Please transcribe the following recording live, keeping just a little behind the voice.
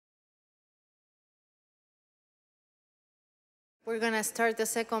We're going to start the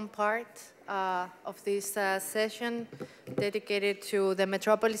second part of this session dedicated to the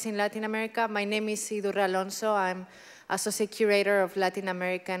metropolis in Latin America. My name is Idurre Alonso. I'm Associate Curator of Latin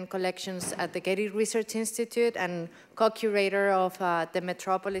American Collections at the Getty Research Institute and co-curator of the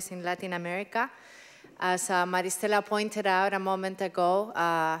metropolis in Latin America. As Maristella pointed out a moment ago,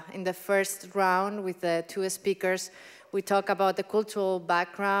 in the first round with the two speakers, we talked about the cultural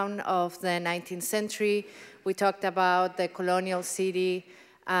background of the 19th century. We talked about the colonial city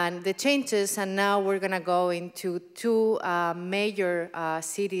and the changes, and now we're going to go into two major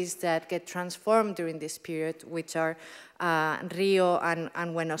cities that get transformed during this period, which are Rio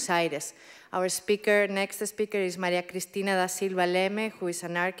and Buenos Aires. Our next speaker is Maria Cristina da Silva Leme, who is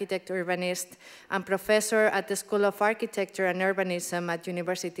an architect, urbanist, and professor at the School of Architecture and Urbanism at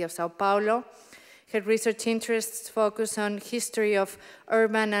University of Sao Paulo. Her research interests focus on history of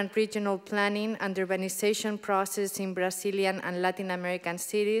urban and regional planning and urbanization process in Brazilian and Latin American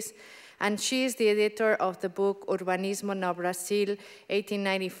cities. And she is the editor of the book Urbanismo no Brasil,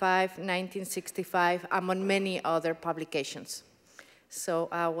 1895-1965, among many other publications. So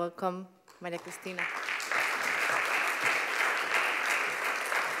welcome, Maria Cristina.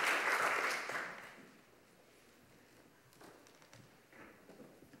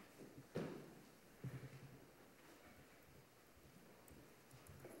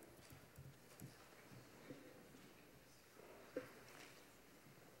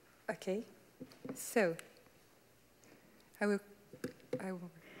 Okay, so I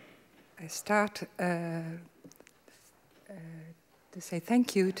start to say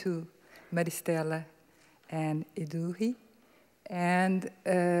thank you to Maristella and Idurre, and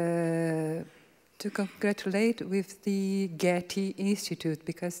to congratulate with the Getty Institute,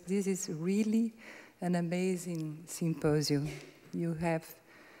 because this is really an amazing symposium. You have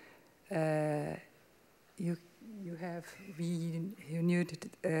you have reunited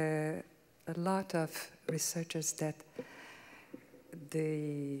a lot of researchers that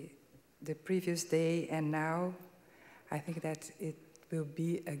the previous day and now. I think that it will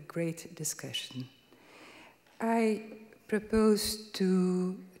be a great discussion. I propose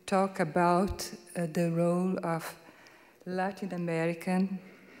to talk about the role of Latin American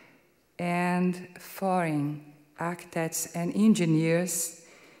and foreign architects and engineers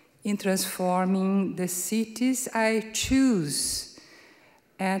in transforming the cities I choose,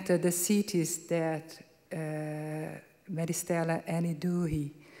 and the cities that Maristella and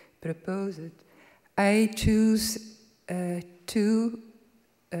Idurre proposed. I choose to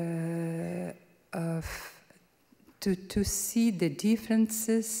see the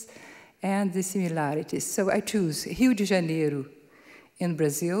differences and the similarities. So I choose Rio de Janeiro in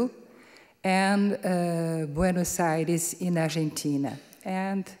Brazil and Buenos Aires in Argentina.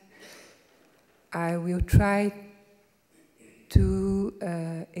 And I will try to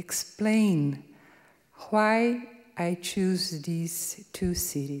explain why I choose these two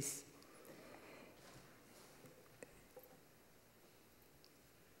cities.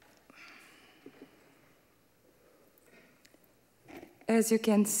 As you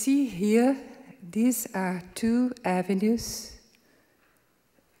can see here, these are two avenues.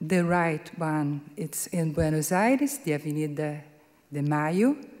 The right one, it's in Buenos Aires, the Avenida de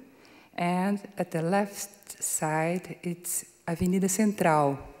Mayo, and at the left side, it's Avenida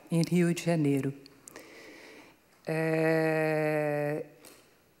Central in Rio de Janeiro.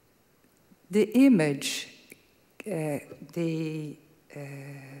 The image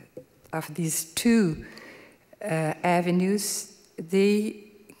of these two avenues, they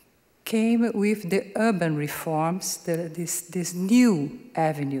came with the urban reforms. This new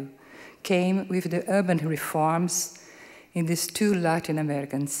avenue came with the urban reforms in these two Latin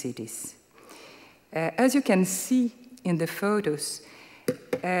American cities. As you can see in the photos,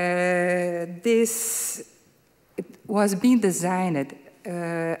 this was being designed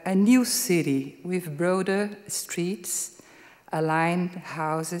a new city with broader streets, aligned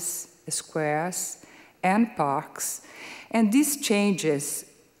houses, squares, and parks. And these changes,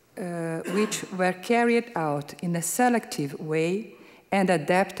 which were carried out in a selective way and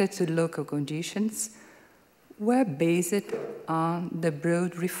adapted to local conditions, were based on the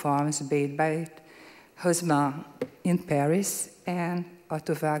broad reforms made by Haussmann in Paris and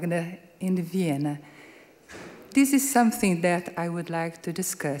Otto Wagner in Vienna. This is something that I would like to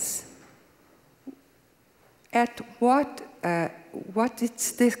discuss. At what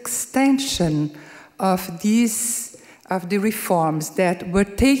is the extension of the reforms that were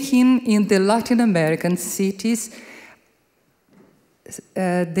taken in the Latin American cities?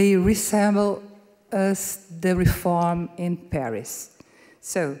 They resemble as the reform in Paris.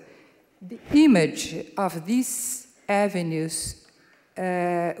 So the image of this avenues,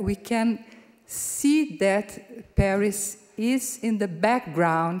 we can see that Perez is in the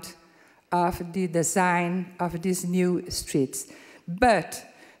background of the design of these new streets. But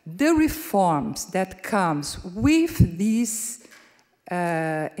the reforms that comes with this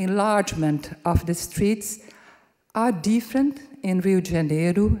enlargement of the streets are different in Rio de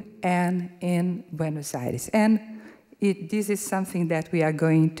Janeiro and in Buenos Aires. And this is something that we are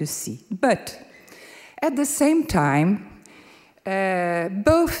going to see. But at the same time,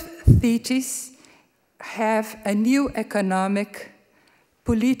 both cities have a new economic,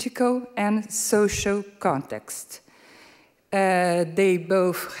 political, and social context. They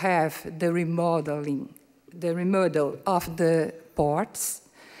both have the remodel of the ports.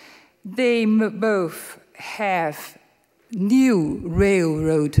 They both have new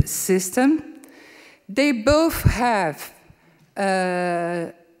railroad system. They both have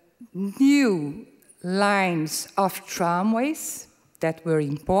new lines of tramways that were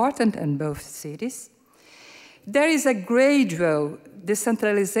important in both cities. There is a gradual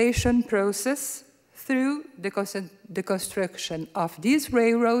decentralization process through the construction of this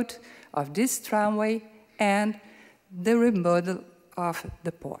railroad, of this tramway, and the remodel of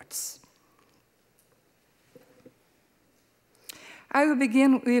the ports. I will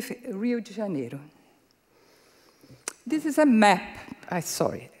begin with Rio de Janeiro. This is a map.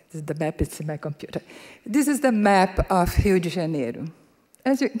 Sorry, the map is in my computer. This is the map of Rio de Janeiro.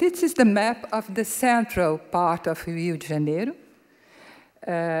 This is the map of the central part of Rio de Janeiro.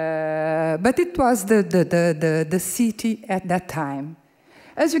 But it was the city at that time.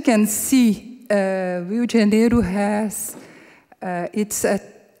 As you can see, Rio de Janeiro has, it's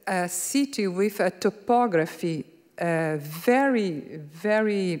a city with a topography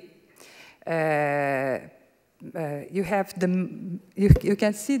you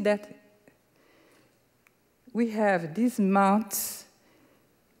can see that we have these mountains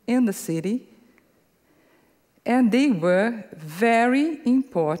in the city, and they were very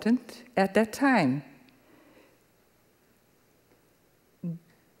important at that time.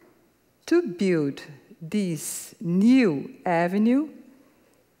 To build this new avenue,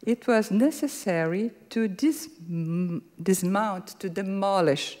 it was necessary to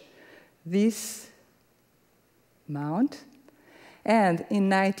demolish this mount. And in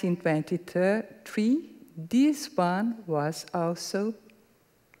 1923, this one was also,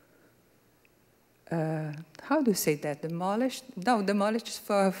 how do you say that, demolished? No, demolished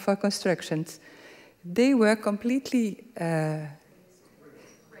for constructions. They were completely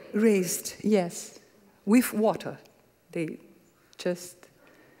raised, yes, with water. They just,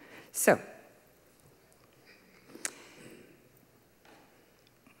 so.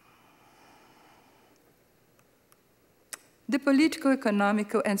 The political,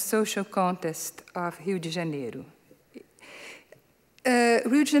 economical, and social context of Rio de Janeiro.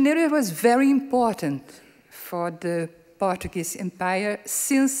 Rio de Janeiro was very important for the Portuguese Empire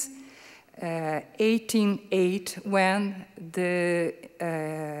since 1808, when the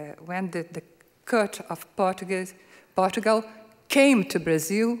cut of Portugal came to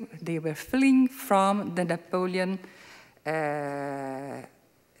Brazil. They were fleeing from the Napoleon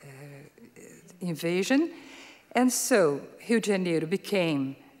invasion. And so Rio de Janeiro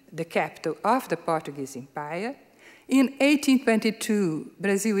became the capital of the Portuguese Empire. In 1822,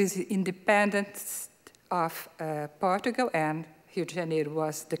 Brazil is independent of Portugal, and Rio de Janeiro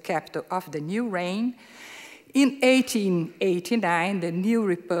was the capital of the new reign. In 1889, the new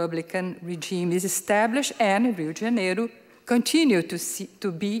republican regime is established, and Rio de Janeiro continued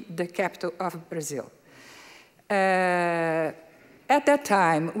to be the capital of Brazil. At that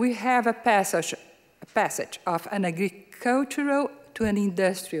time, we have a passage of an agricultural to an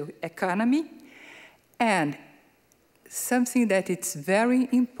industrial economy, and something that is very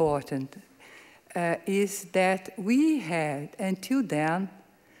important is that we had, until then,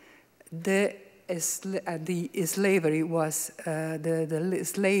 the slavery was, the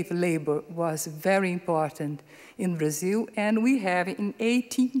slave labor was very important in Brazil, and we have in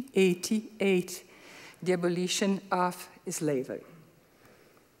 1888 the abolition of slavery.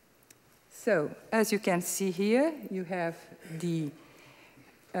 So, as you can see here, you have the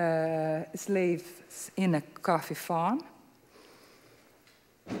slaves in a coffee farm.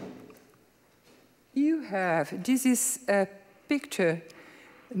 You have, this is a picture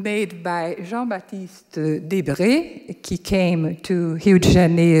made by Jean-Baptiste Debré, he came to Rio de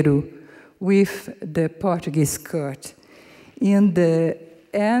Janeiro with the Portuguese court. And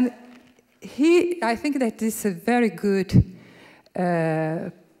I think that this is a very good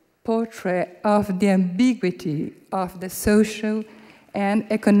portrait of the ambiguity of the social and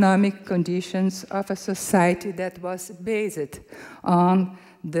economic conditions of a society that was based on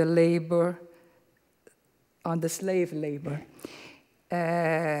the labor, on the slave labor.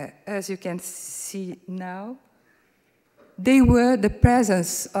 As you can see now, the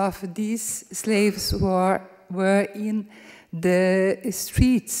presence of these slaves were in the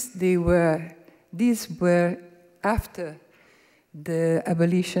streets. These were after the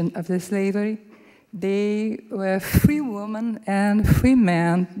abolition of the slavery. They were free women and free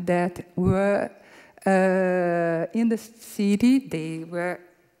men that were in the city. They were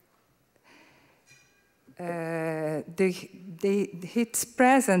its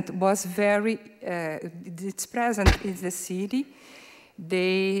presence was very. Its presence in the city.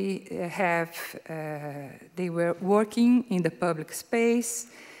 They were working in the public space.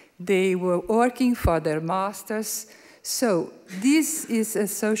 They were working for their masters. So this is a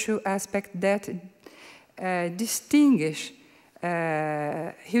social aspect that distinguishes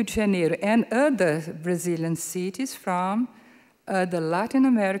Rio de Janeiro and other Brazilian cities from the Latin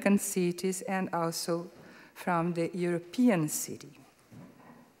American cities and also from the European city.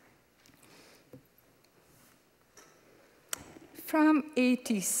 From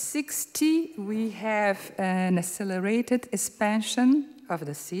 1860, we have an accelerated expansion of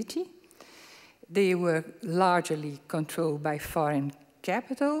the city. They were largely controlled by foreign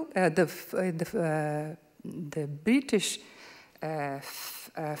capital. The British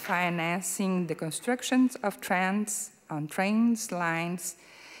financing the constructions of trains, lines,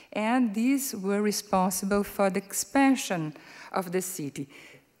 and these were responsible for the expansion of the city.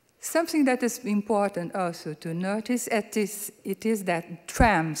 Something that is important also to notice it is that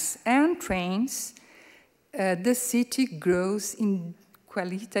trams and trains, the city grows in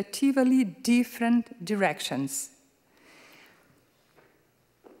qualitatively different directions.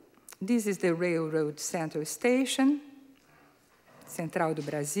 This is the railroad central station, Central do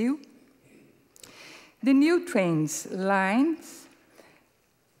Brasil. The new trains lines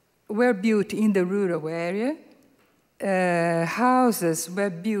were built in the rural area. Houses were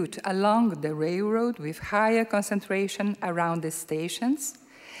built along the railroad with higher concentration around the stations,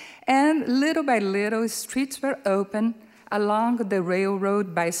 and little by little streets were opened along the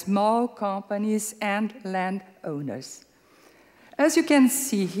railroad by small companies and landowners. As you can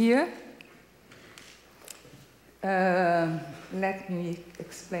see here, let me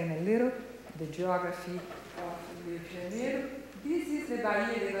explain a little the geography of Rio de Janeiro. This is the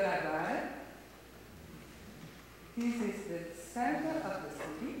Bahia de Guanabara. This is the center of the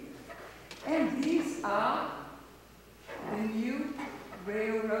city, and these are the new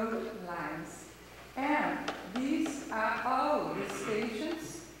railroad lines. And these are all the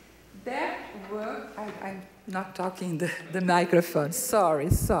stations that were, I'm not talking the microphone, sorry.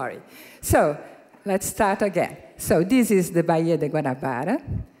 So, let's start again. So, this is the Bahia de Guanabara.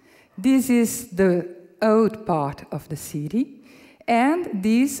 This is the old part of the city. And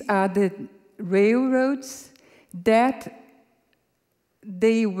these are the railroads that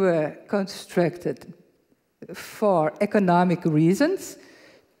they were constructed for economic reasons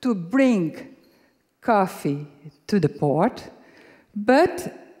to bring coffee to the port,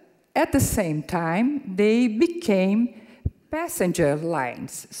 but at the same time, they became passenger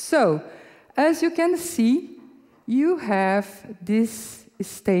lines. So, as you can see, you have these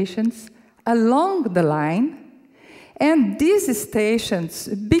stations along the line, and these stations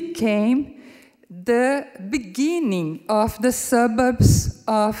became the beginning of the suburbs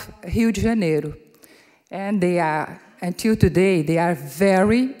of Rio de Janeiro. And they are, until today, they are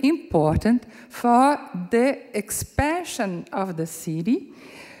very important for the expansion of the city,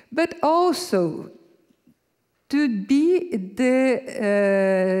 but also to be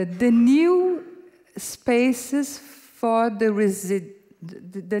the new spaces for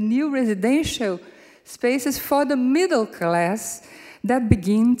the new residential spaces for the middle class that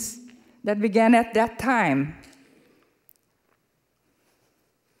began at that time.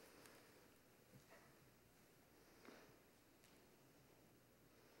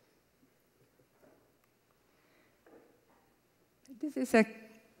 This is a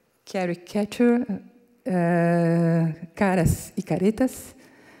caricature, Caras y Caretas.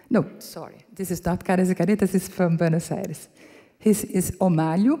 No, sorry, this is not Caras y Caretas, it's from Buenos Aires. His is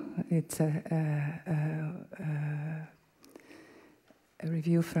Omalho, it's a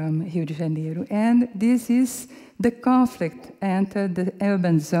review from Rio de Janeiro. And this is the conflict entre the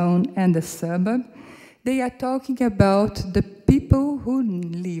urban zone and the suburb. They are talking about the people who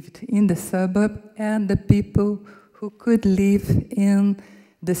lived in the suburb and the people who could live in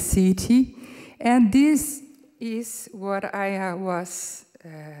the city. And this is what I was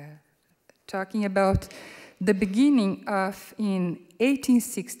talking about, the beginning of, in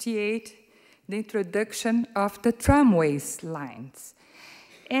 1868, the introduction of the tramways lines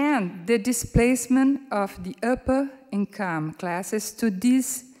and the displacement of the upper income classes to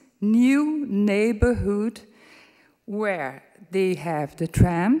this new neighborhood where they have the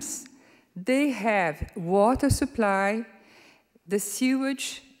trams, they have water supply, the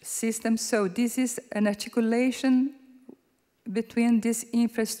sewage system. So this is an articulation between this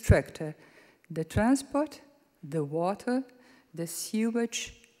infrastructure, the transport, the water, the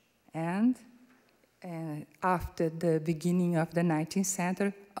sewage, and after the beginning of the 19th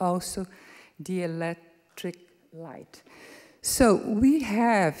century, also the electric light. So we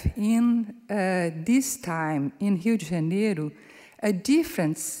have in this time in Rio de Janeiro a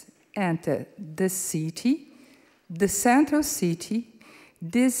difference entre the city, the central city,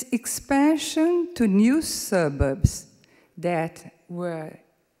 this expansion to new suburbs that were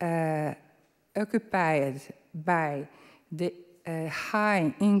occupied by the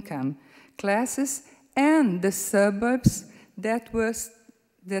high-income classes, and the suburbs that were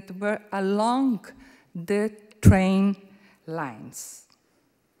along the train lines.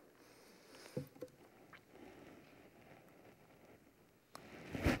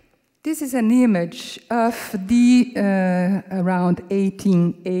 This is an image of the around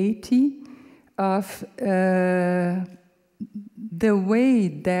 1880 of the way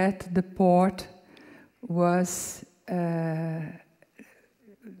that the port was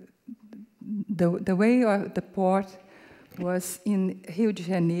the way of the port was in Rio de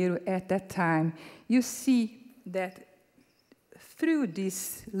Janeiro at that time. You see that through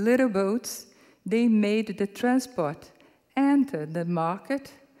these little boats, they made the transport enter the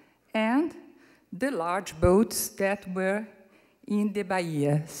market and the large boats that were in the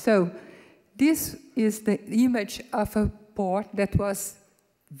Bahia. So this is the image of a port that was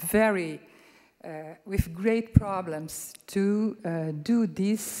very, with great problems to do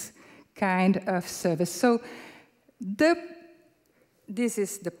this kind of service. So this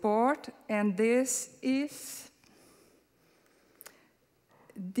is the port, and this is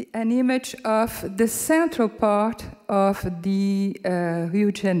an image of the central part of the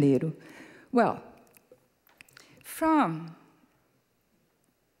Rio de Janeiro. Well, from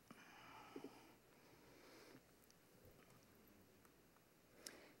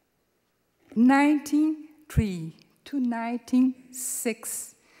 (1903) to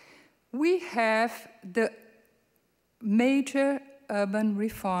 1906, we have the major urban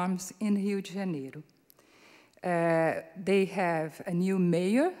reforms in Rio de Janeiro. They have a new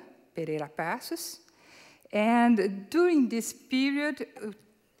mayor, Pereira Passos, and during this period,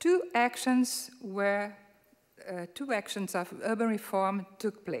 two actions of urban reform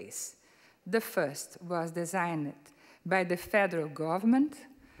took place. The first was designed by the federal government,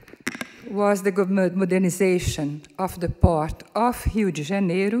 was the modernization of the port of Rio de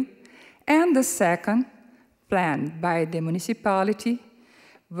Janeiro, and the second, planned by the municipality,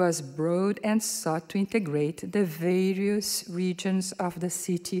 was broad and sought to integrate the various regions of the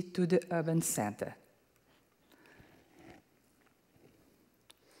city to the urban center.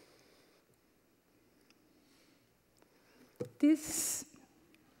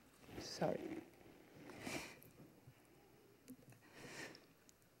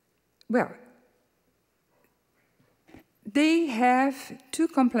 Well, they have two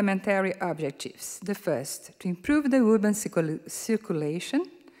complementary objectives. The first, to improve the urban circulation.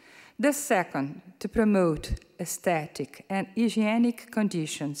 The second, to promote aesthetic and hygienic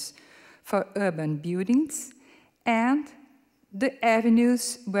conditions for urban buildings. And the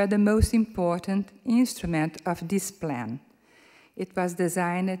avenues were the most important instrument of this plan. It was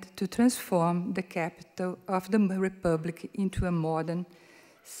designed to transform the capital of the Republic into a modern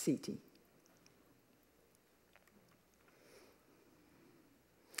city.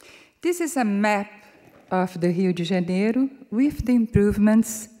 This is a map of the Rio de Janeiro with the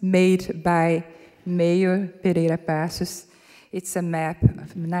improvements made by Mayor Pereira Passos. It's a map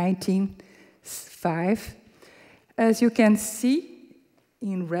of 1905. As you can see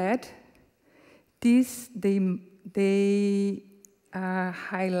in red, they are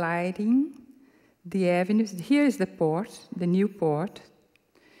highlighting the avenues. Here is the port, the new port.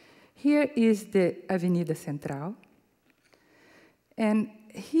 Here is the Avenida Central. And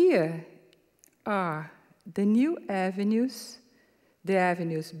here are the new avenues, the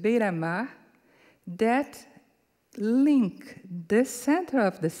avenues Beira-Mar, that link the center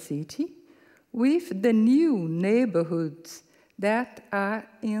of the city with the new neighborhoods that are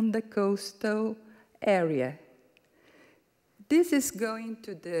in the coastal area. This is going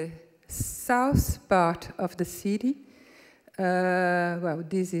to the south part of the city. Well,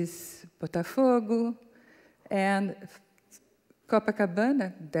 this is Botafogo, And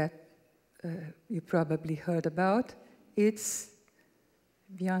Copacabana, that you probably heard about, it's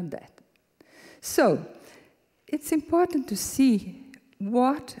beyond that. So it's important to see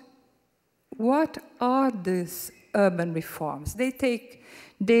what are these urban reforms.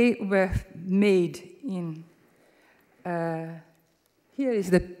 They were made in, here is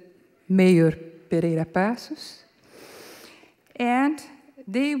the Mayor Pereira Passos, and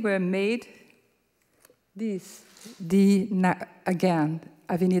they were made, again,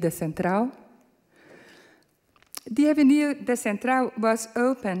 Avenida Central. The Avenida Central was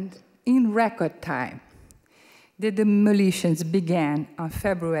opened in record time. The demolitions began on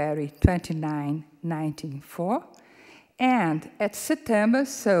February 29, 1904, and at September,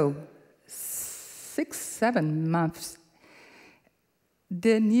 so 6-7 months,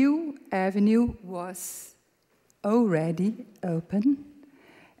 the new avenue was already open,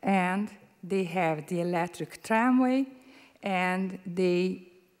 and they have the electric tramway, and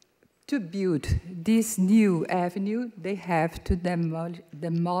to build this new avenue, they have to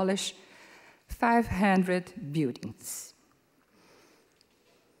demolish 500 buildings.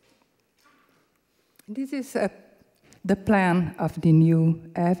 This is the plan of the new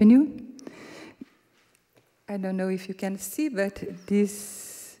avenue. I don't know if you can see, but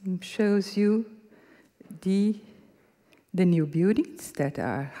this shows you the new buildings that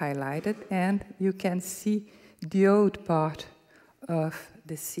are highlighted, and you can see the old part of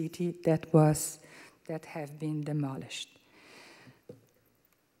the city that have been demolished.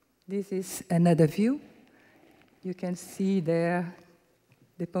 This is another view. You can see there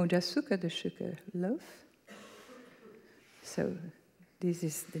the pão de açúcar, the sugar loaf. So this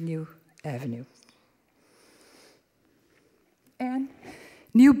is the new avenue. And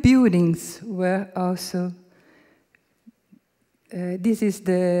new buildings were also, this is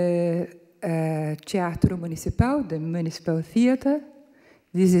the Teatro Municipal, the municipal theater.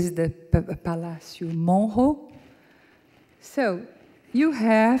 This is the Palácio Monro. So you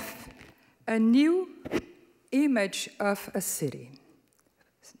have a new image of a city.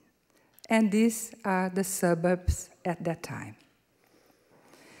 And these are the suburbs at that time.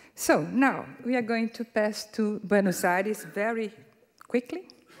 So now we are going to pass to Buenos Aires very quickly.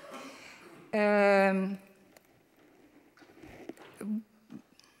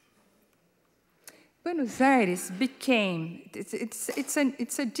 Buenos Aires became,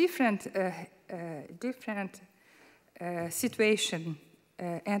 it's a different situation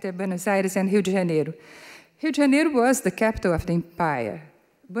entre Buenos Aires and Rio de Janeiro. Rio de Janeiro was the capital of the empire.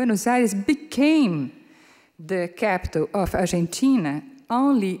 Buenos Aires became the capital of Argentina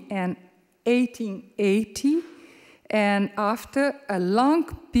only in 1880, and after a long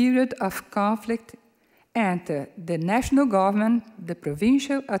period of conflict entre the national government, the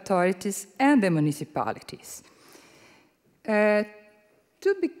provincial authorities, and the municipalities. To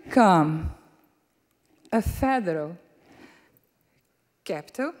become a federal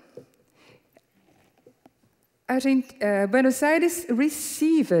capital, Buenos Aires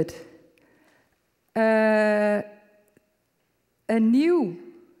received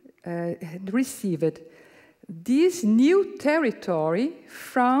this new territory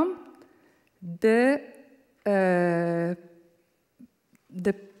from the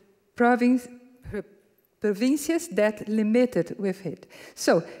provinces that limited with it.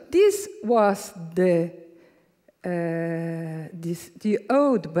 So this was the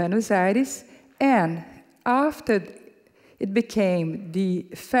old Buenos Aires, and after it became the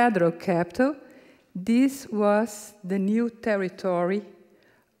federal capital, this was the new territory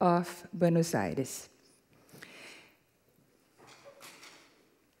of Buenos Aires.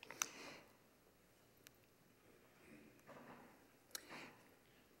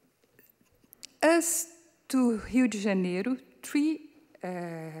 As to Rio de Janeiro,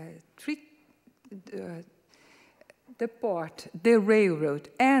 the port, the railroad,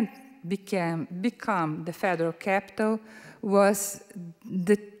 and become the federal capital was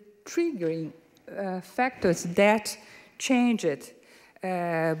the triggering factors that changed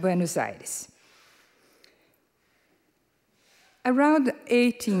Buenos Aires. Around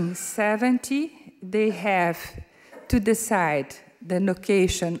 1870, they have to decide the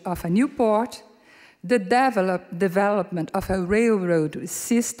location of a new port, the development of a railroad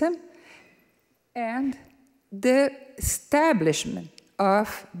system, and the establishment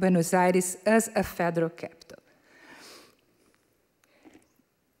of Buenos Aires as a federal capital.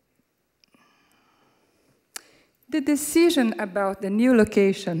 The decision about the new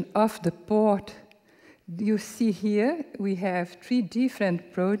location of the port, you see here, we have 3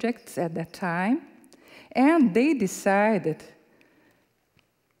 different projects at that time, and they decided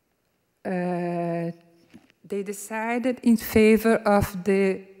they decided in favor of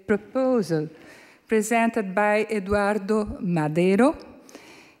the proposal presented by Eduardo Madero,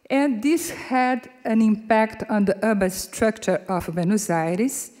 and this had an impact on the urban structure of Buenos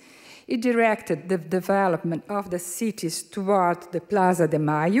Aires. It directed the development of the cities toward the Plaza de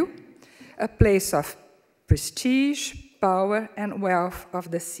Mayo, a place of prestige, power, and wealth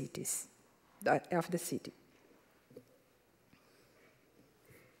of the city.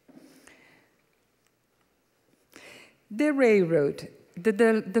 The railroad,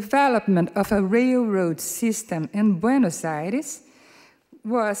 the development of a railroad system in Buenos Aires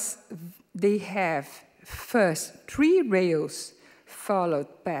they have first 3 rails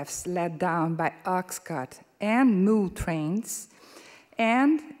followed paths led down by ox cart and mule trains,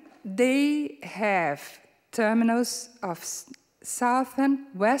 and they have terminals of southern,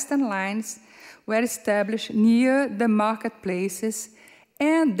 western lines were established near the marketplaces,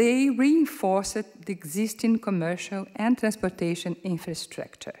 and they reinforced the existing commercial and transportation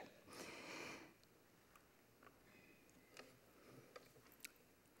infrastructure.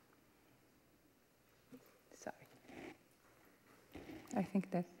 Sorry. I think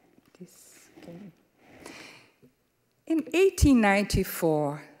that this came. In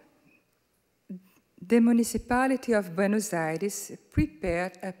 1894, the municipality of Buenos Aires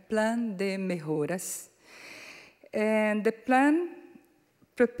prepared a Plan de Mejoras, and the plan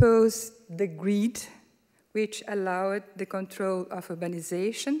proposed the grid, which allowed the control of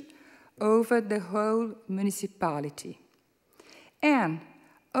urbanization over the whole municipality, and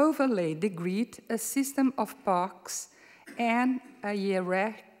overlaid the grid a system of parks and a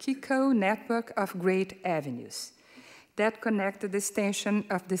hierarchical network of great avenues that connected the extension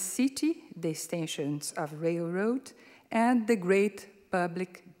of the city, the extensions of railroad, and the great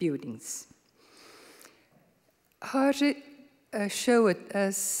public buildings. Jorge showed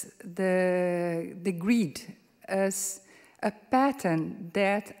us the grid as a pattern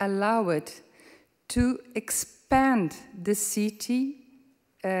that allowed to expand the city,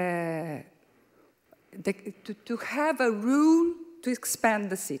 to have a rule to expand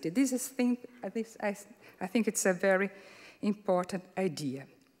the city. This is I think it's a very important idea.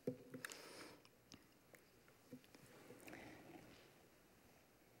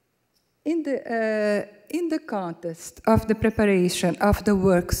 In the context of the preparation of the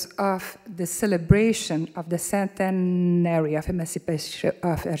works of the celebration of the centenary of emancipation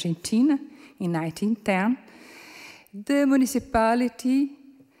of Argentina in 1910, the municipality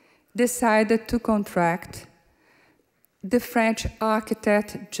decided to contract the French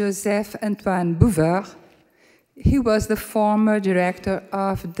architect Joseph-Antoine Bouvard. He was the former director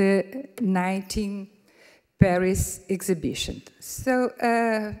of the 19 Paris exhibition. So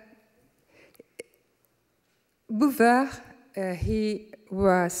Bouvard, he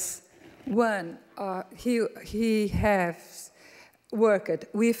was one. He has worked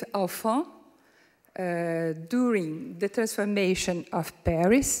with Alphand during the transformation of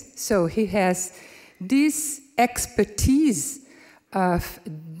Paris. So he has this expertise of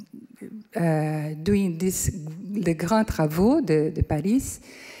doing les grands travaux de Paris,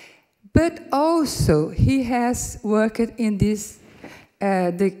 but also he has worked in this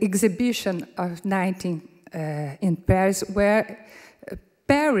the exhibition of 19 in Paris, where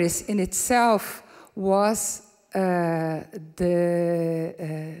Paris in itself was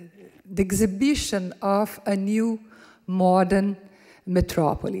the exhibition of a new modern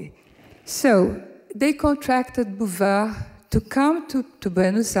metropolis. So they contracted Bouvard to come to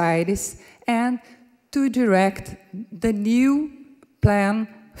Buenos Aires and to direct the new plan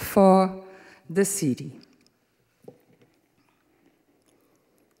for the city.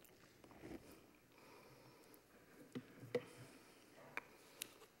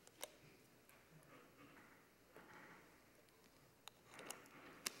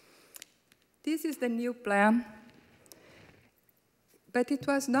 This is the new plan, but it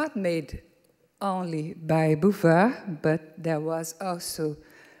was not made only by Bouvard, but there was also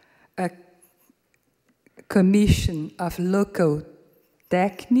a commission of local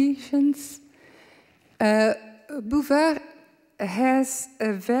technicians. Bouvard has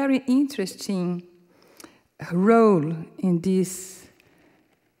a very interesting role in this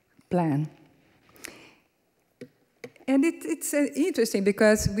plan. And it's interesting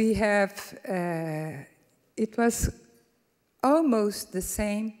because we have, it was almost the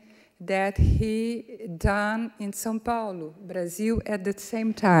same that he done in São Paulo, Brazil, at the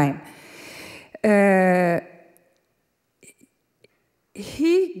same time.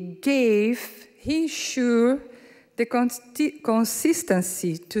 He ensured the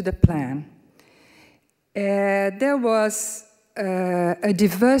consistency to the plan. There was a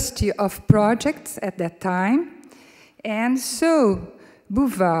diversity of projects at that time. And so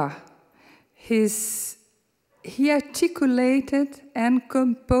Bouvard, he articulated and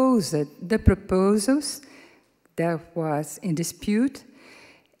composed the proposals that was in dispute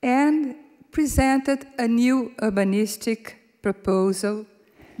and presented a new urbanistic proposal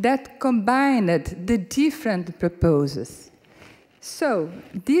that combined the different proposals. So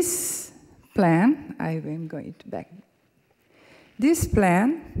this plan, I am going to back. This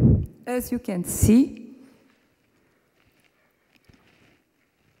plan, as you can see,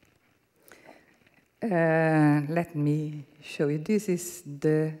 let me show you. This is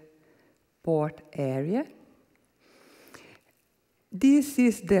the port area. This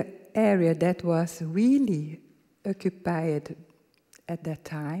is the area that was really occupied at that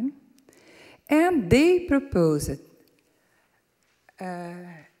time. And they proposed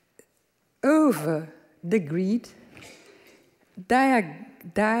over the grid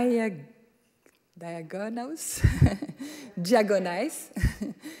diagonals, diagonais,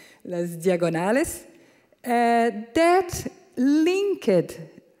 las diagonales, that linked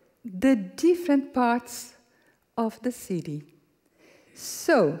the different parts of the city.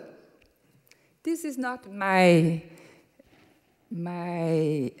 So, this is not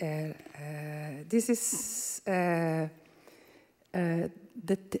this is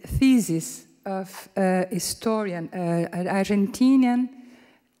the thesis of a historian, an Argentinian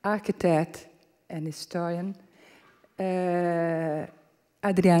architect and historian, Adrian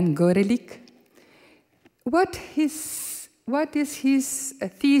Gorelick. What is his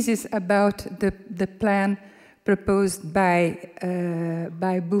thesis about the plan proposed by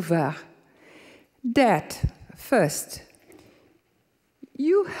Bouvard? That, first,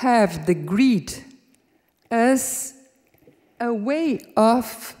 you have the grid as a way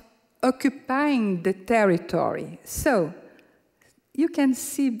of occupying the territory. So, you can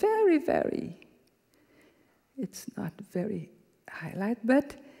see it's not very highlight,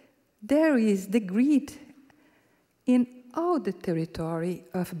 but there is the grid in all the territory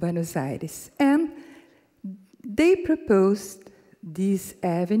of Buenos Aires. And they proposed these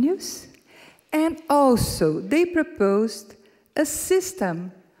avenues, and also they proposed a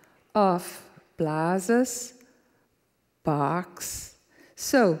system of plazas, parks.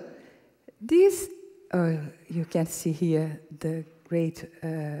 So this, you can see here the great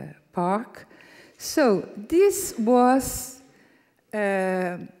park. So this was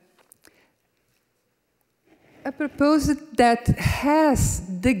a proposal that has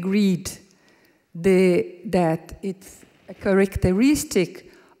the grid, that it's a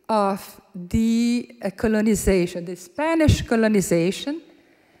characteristic of the colonization, the Spanish colonization,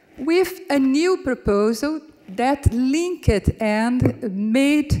 with a new proposal that linked and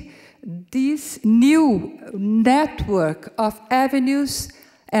made this new network of avenues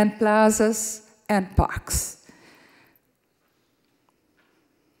and plazas and parks.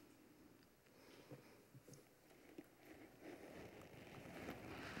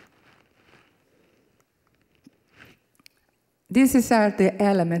 These are the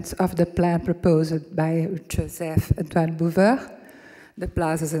elements of the plan proposed by Joseph Antoine Bouvard: the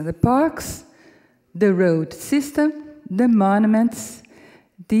plazas and the parks, the road system, the monuments.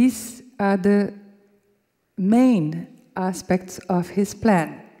 These are the main aspects of his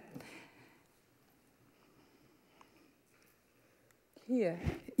plan. Here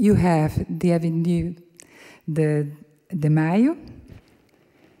you have the Avenue de Mayo,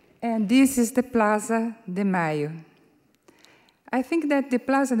 and this is the Plaza de Mayo. I think that the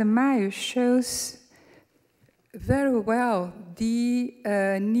Plaza de Mayo shows very well the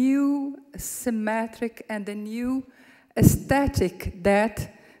new symmetric and the new aesthetic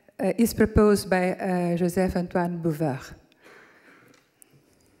that is proposed by Joseph Antoine Bouvard.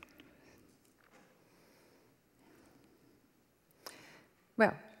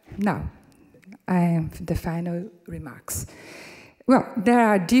 Well, now I have the final remarks. Well, there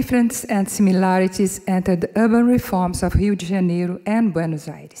are differences and similarities entre the urban reforms of Rio de Janeiro and Buenos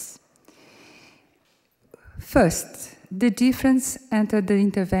Aires. First, the difference entre the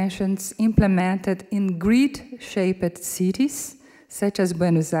interventions implemented in grid-shaped cities, such as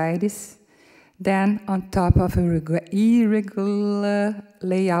Buenos Aires, then on top of an irregular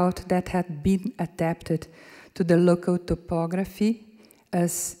layout that had been adapted to the local topography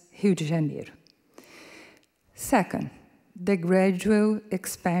as Rio de Janeiro. Second, the gradual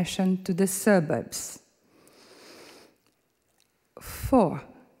expansion to the suburbs. 4,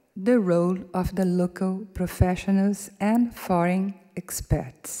 the role of the local professionals and foreign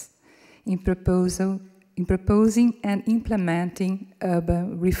experts in proposing and implementing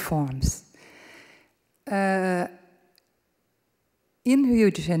urban reforms. In Rio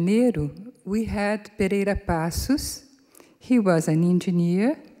de Janeiro, we had Pereira Passos. He was an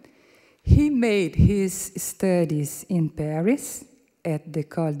engineer. He made his studies in Paris at the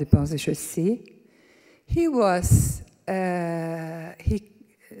École des Ponts et Chaussées. He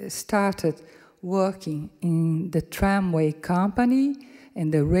started working in the tramway company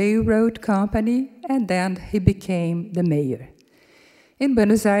and the railroad company, and then he became the mayor. In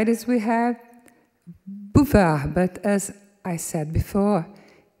Buenos Aires, we have Bouvard, but as I said before,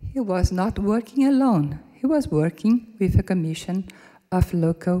 he was not working alone. He was working with a commission of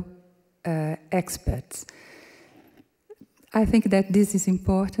local experts. I think that this is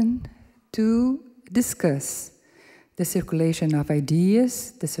important to discuss the circulation of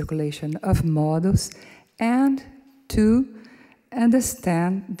ideas, the circulation of models, and to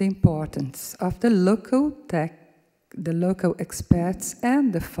understand the importance of the local experts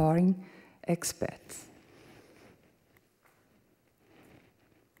and the foreign experts.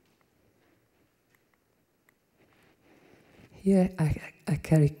 Here, a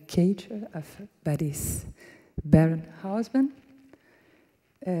caricature of Paris Baron Haussmann.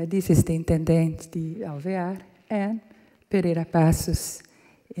 This is the Intendente de Alvear and Pereira Passos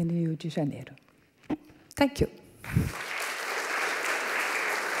in Rio de Janeiro. Thank you.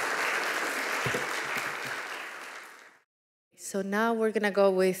 So now we're going to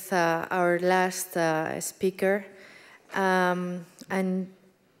go with our last speaker. And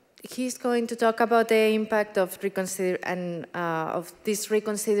he's going to talk about the impact of of these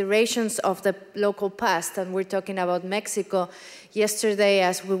reconsiderations of the local past, and we're talking about Mexico. Yesterday,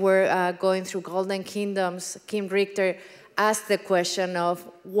 as we were going through Golden Kingdoms, Kim Richter asked the question of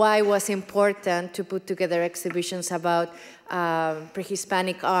why it was important to put together exhibitions about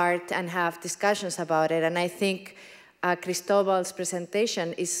pre-Hispanic art and have discussions about it, and I think Cristobal's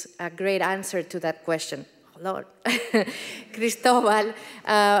presentation is a great answer to that question. Lord. Cristobal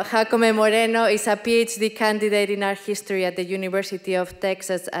Jacome-Moreno is a PhD candidate in art history at the University of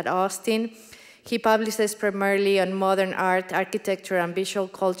Texas at Austin. He publishes primarily on modern art, architecture, and visual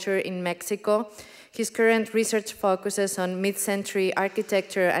culture in Mexico. His current research focuses on mid-century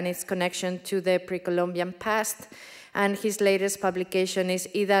architecture and its connection to the Pre-Columbian past. And his latest publication is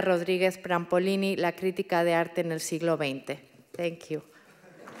Ida Rodríguez Prampolini, La crítica de arte en el siglo XX. Thank you.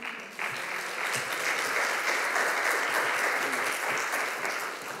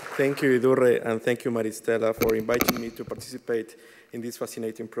 Thank you, Idurre, and thank you, Maristella, for inviting me to participate in this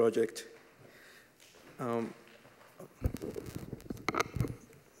fascinating project.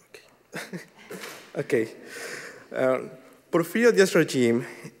 Okay. Porfirio Díaz regime,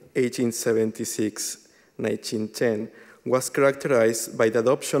 1876-1910, was characterized by the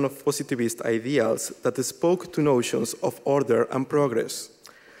adoption of positivist ideals that spoke to notions of order and progress.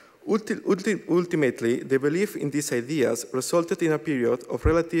 Ultimately, the belief in these ideas resulted in a period of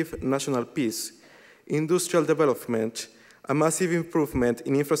relative national peace, industrial development, a massive improvement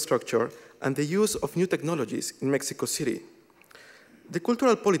in infrastructure, and the use of new technologies in Mexico City. The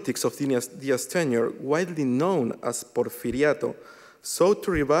cultural politics of Díaz's tenure, widely known as Porfiriato, sought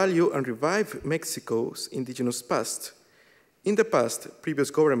to revalue and revive Mexico's indigenous past. In the past, previous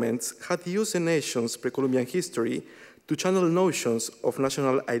governments had used the nation's pre-Columbian history to channel notions of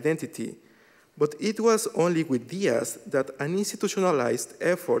national identity, but it was only with Díaz that an institutionalized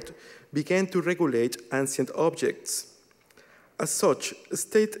effort began to regulate ancient objects. As such,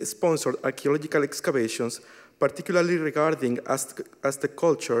 state-sponsored archaeological excavations, particularly regarding Aztec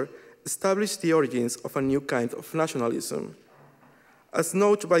culture, established the origins of a new kind of nationalism. As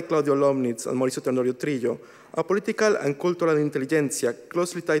noted by Claudio Lomnitz and Mauricio Tenorio Trillo, a political and cultural intelligentsia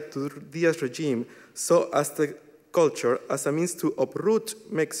closely tied to Díaz's regime saw Aztec culture as a means to uproot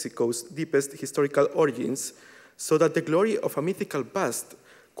Mexico's deepest historical origins so that the glory of a mythical past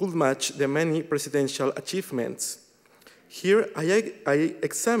could match the many presidential achievements. Here, I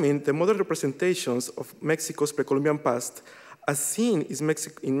examine the modern representations of Mexico's pre-Columbian past as seen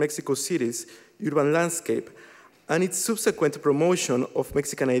in Mexico City's urban landscape and its subsequent promotion of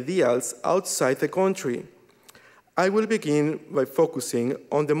Mexican ideals outside the country. I will begin by focusing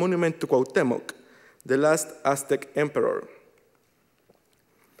on the monument to Cuauhtémoc, the last Aztec emperor.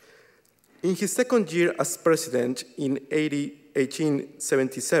 In his second year as president in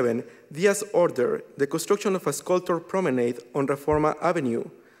 1877, Díaz ordered the construction of a sculptured promenade on Reforma Avenue.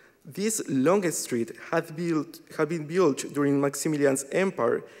 This long street had been built during Maximilian's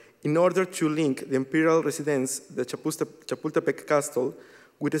empire in order to link the imperial residence, the Chapultepec Castle,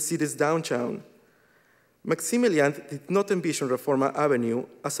 with the city's downtown. Maximilian did not envision Reforma Avenue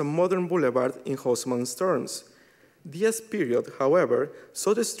as a modern boulevard in Haussmann's terms. This period, however,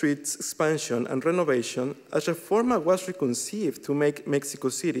 saw the street's expansion and renovation as Reforma was reconceived to make Mexico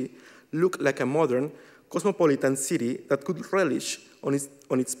City look like a modern, cosmopolitan city that could relish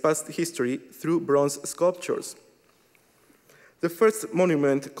on its past history through bronze sculptures. The first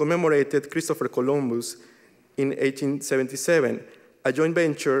monument commemorated Christopher Columbus in 1877, a joint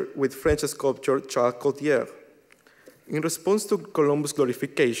venture with French sculptor Charles Cordier. In response to Columbus'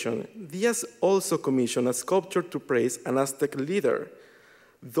 glorification, Diaz also commissioned a sculpture to praise an Aztec leader.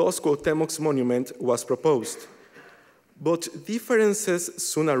 Thus, Cuauhtémoc's monument was proposed. But differences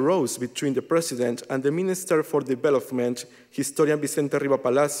soon arose between the president and the Minister for Development, historian Vicente Riva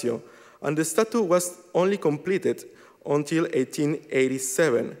Palacio, and the statue was only completed until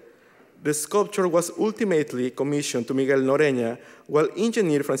 1887. The sculpture was ultimately commissioned to Miguel Noreña, while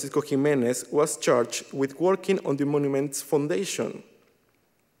engineer Francisco Jimenez was charged with working on the monument's foundation.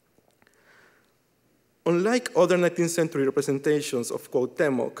 Unlike other 19th century representations of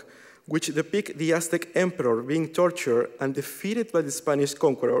Cuauhtémoc, which depict the Aztec emperor being tortured and defeated by the Spanish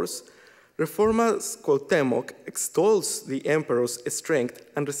conquerors, Reforma's Cuauhtémoc extols the emperor's strength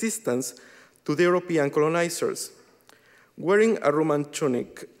and resistance to the European colonizers. Wearing a Roman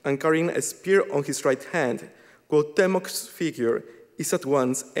tunic and carrying a spear on his right hand, Cuauhtémoc's figure is at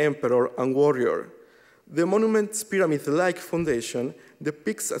once emperor and warrior. The monument's pyramid-like foundation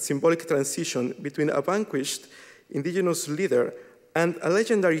depicts a symbolic transition between a vanquished indigenous leader and a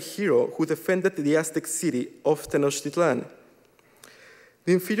legendary hero who defended the Aztec city of Tenochtitlán.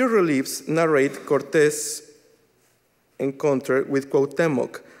 The inferior reliefs narrate Cortés' encounter with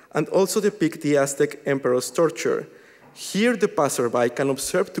Cuauhtémoc and also depict the Aztec emperor's torture. Here, the passerby can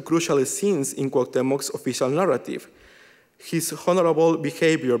observe two crucial scenes in Cuauhtémoc's official narrative: his honorable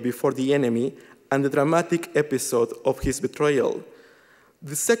behavior before the enemy and the dramatic episode of his betrayal.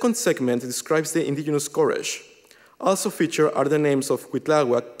 The second segment describes the indigenous courage. Also featured are the names of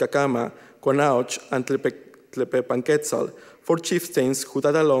Cuitláhuac, Cacama, Conauch, and Tlepepanquetzal, four chieftains who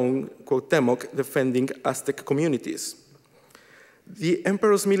died along Cuauhtémoc defending Aztec communities. The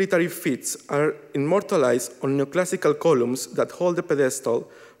emperor's military feats are immortalized on neoclassical columns that hold the pedestal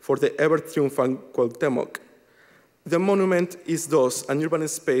for the ever-triumphant Cuauhtémoc. The monument is thus an urban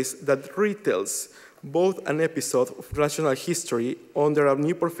space that retells both an episode of national history under a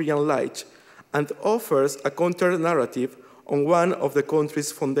new Porfirian light and offers a counter-narrative on one of the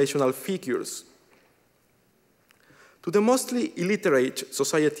country's foundational figures. To the mostly illiterate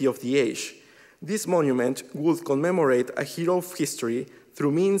society of the age, this monument would commemorate a hero of history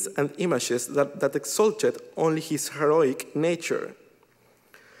through means and images that exalted only his heroic nature.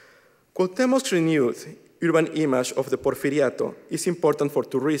 Cuauhtémoc's renewed urban image of the Porfiriato is important for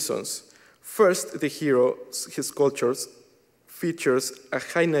two reasons. First, the hero's sculptures features a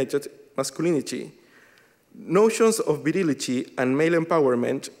high-netted masculinity. Notions of virility and male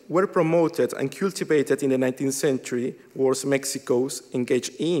empowerment were promoted and cultivated in the 19th century wars Mexico's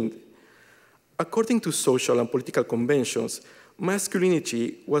engaged in. According to social and political conventions,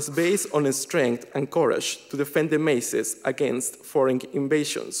 masculinity was based on strength and courage to defend the masses against foreign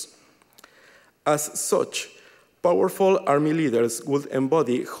invasions. As such, powerful army leaders would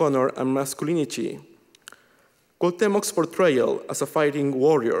embody honor and masculinity. Cuauhtémoc's portrayal as a fighting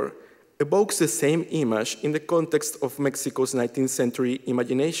warrior evokes the same image in the context of Mexico's 19th century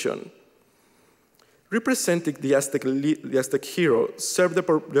imagination. Representing the Aztec hero served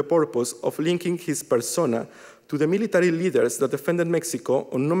the purpose of linking his persona to the military leaders that defended Mexico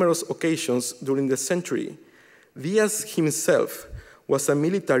on numerous occasions during the century. Diaz himself was a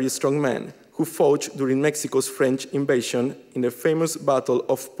military strongman who fought during Mexico's French invasion in the famous Battle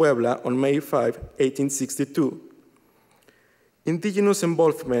of Puebla on May 5, 1862. Indigenous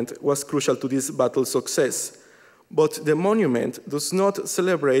involvement was crucial to this battle's success, but the monument does not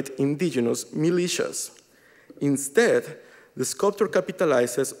celebrate indigenous militias. Instead, the sculpture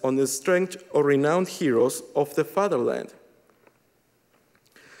capitalizes on the strength of renowned heroes of the fatherland.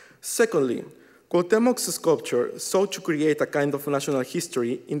 Secondly, Cuauhtémoc's sculpture sought to create a kind of national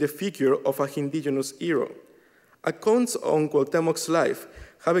history in the figure of an indigenous hero. Accounts on Cuauhtémoc's life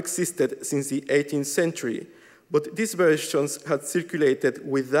have existed since the 18th century, but these versions had circulated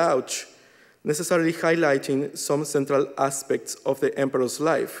without necessarily highlighting some central aspects of the emperor's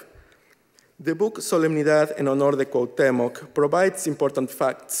life. The book Solemnidad en Honor de Cuauhtémoc provides important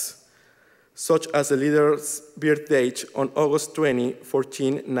facts, such as the leader's birth date on August 20,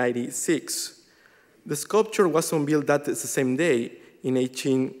 1496. The sculpture was unveiled that the same day in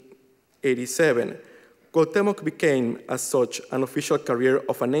 1887. Cuauhtémoc became, as such, an official career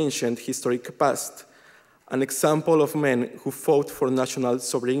of an ancient historic past, an example of men who fought for national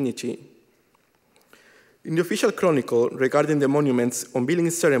sovereignty. In the official chronicle regarding the monument's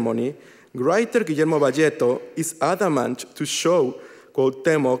unveiling ceremony, writer Guillermo Valleto is adamant to show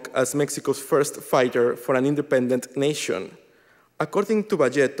Cuauhtémoc as Mexico's first fighter for an independent nation. According to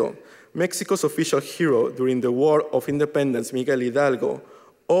Valleto, Mexico's official hero during the War of Independence, Miguel Hidalgo,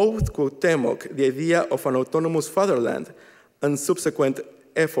 owed Cuauhtémoc the idea of an autonomous fatherland and subsequent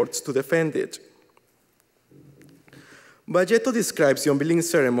efforts to defend it. Valleto describes the unveiling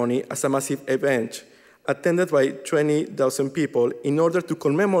ceremony as a massive event attended by 20,000 people in order to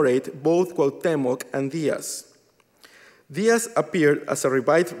commemorate both Cuauhtémoc and Díaz. Díaz appeared as a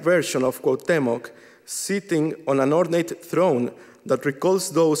revived version of Cuauhtémoc, sitting on an ornate throne that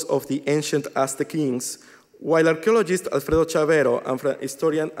recalls those of the ancient Aztec kings, while archaeologist Alfredo Chavero and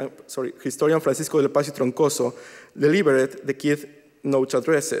historian Francisco del Paz y Troncoso delivered the keynote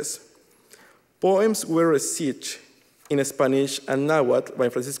addresses. Poems were recited in Spanish and Nahuatl by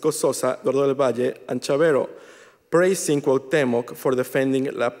Francisco Sosa, Eduardo del Valle, and Chavero, praising Cuauhtémoc for defending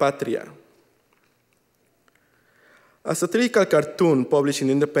La Patria. A satirical cartoon published in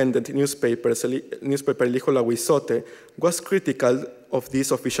independent newspaper El Hijo Lahuizote was critical of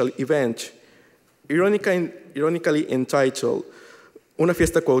this official event. Ironically entitled, Una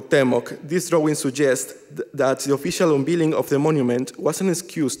Fiesta Cuauhtémoc, this drawing suggests that the official unveiling of the monument was an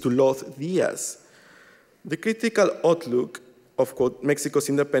excuse to loathe Díaz. The critical outlook of Mexico's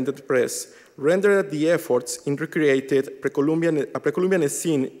independent press rendered the efforts in recreated a pre-Columbian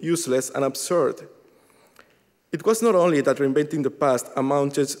scene useless and absurd. It was not only that reinventing the past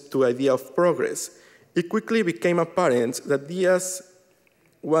amounted to the idea of progress, it quickly became apparent that Díaz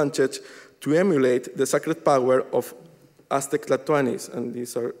wanted to emulate the sacred power of Aztec Tlatoanis, and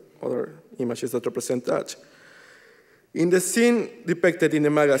these are other images that represent that. In the scene depicted in the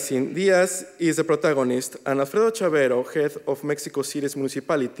magazine, Díaz is the protagonist, and Alfredo Chavero, head of Mexico City's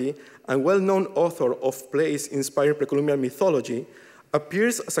municipality and well-known author of plays inspiring pre-Columbian mythology,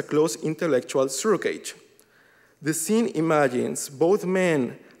 appears as a close intellectual surrogate. The scene imagines both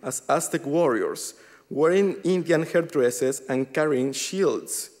men as Aztec warriors, wearing Indian headdresses and carrying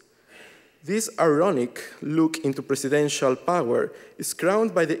shields. This ironic look into presidential power is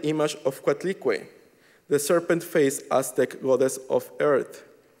crowned by the image of Coatlicue, the serpent-faced Aztec goddess of earth.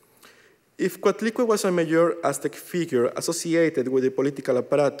 If Coatlicue was a major Aztec figure associated with the political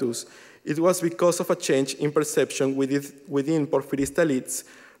apparatus, it was because of a change in perception within Porfirist elites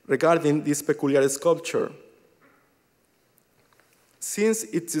regarding this peculiar sculpture. Since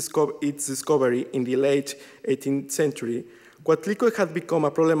its discovery in the late 18th century, Coatlicue had become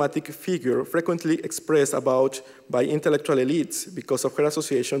a problematic figure frequently expressed about by intellectual elites because of her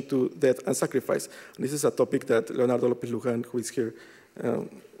association to death and sacrifice. And this is a topic that Leonardo López Luján, who is here,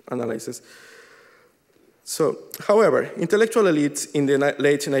 analyzes. So, however, intellectual elites in the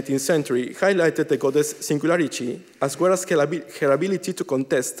late 19th century highlighted the goddess' singularity as well as her ability to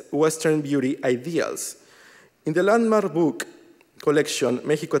contest Western beauty ideals. In the landmark book collection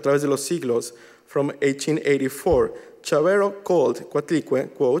México a través de los siglos from 1884, Chavero called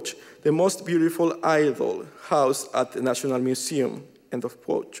Coatlicue, quote, the most beautiful idol housed at the National Museum, end of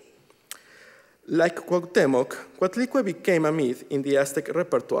quote. Like Cuauhtémoc, Coatlicue became a myth in the Aztec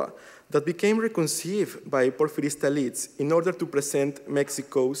repertoire that became reconceived by Porfirist elites in order to present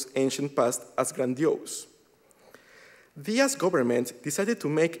Mexico's ancient past as grandiose. Díaz's government decided to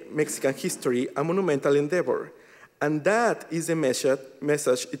make Mexican history a monumental endeavor, and that is the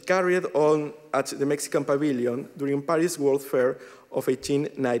message it carried on at the Mexican Pavilion during Paris World Fair of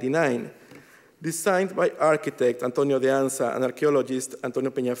 1899. Designed by architect Antonio de Anza and archaeologist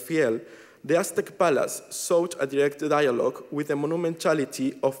Antonio Peñafiel, the Aztec Palace sought a direct dialogue with the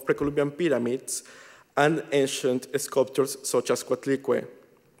monumentality of pre-Columbian pyramids and ancient sculptures such as Coatlicue.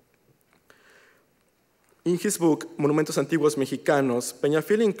 In his book, Monumentos Antiguos Mexicanos,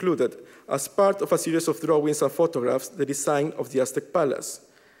 Peñafiel included, as part of a series of drawings and photographs, the design of the Aztec Palace.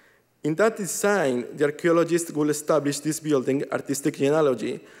 In that design, the archaeologist will establish this building artistic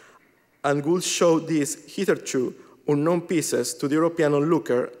genealogy and will show these hitherto unknown pieces to the European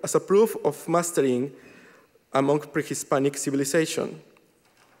onlooker as a proof of mastering among pre-Hispanic civilization.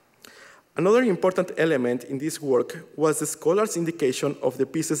 Another important element in this work was the scholar's indication of the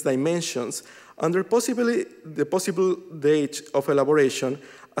piece's dimensions and the possible date of elaboration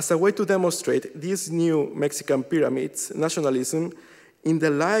as a way to demonstrate these new Mexican pyramids' nationalism in the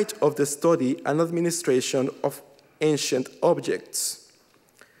light of the study and administration of ancient objects.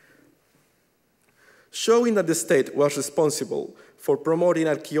 Showing that the state was responsible for promoting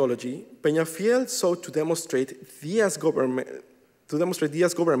archaeology, Peñafiel sought to demonstrate Díaz's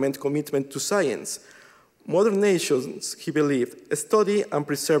government commitment to science. Modern nations, he believed, study and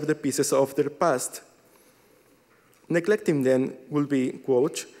preserve the pieces of their past. Neglecting them will be,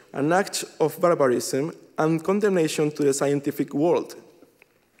 quote, an act of barbarism and condemnation to the scientific world.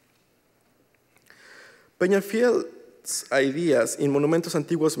 Peñafield's ideas in Monumentos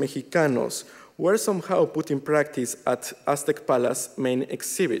Antiguos Mexicanos were somehow put in practice at Aztec Palace main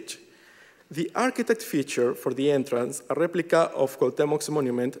exhibit. The architect featured for the entrance a replica of Cuauhtémoc's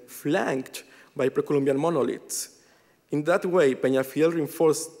monument flanked by Pre-Columbian monoliths. In that way, Peñafiel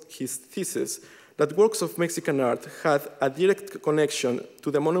reinforced his thesis that works of Mexican art had a direct connection to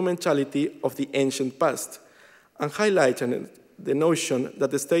the monumentality of the ancient past, and highlighted the notion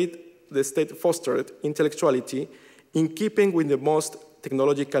that the state fostered intellectuality in keeping with the most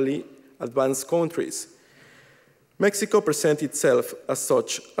technologically advanced countries. Mexico presents itself as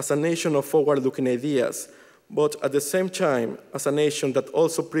such, as a nation of forward-looking ideas, but at the same time as a nation that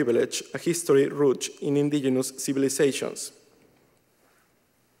also privileges a history rooted in indigenous civilizations.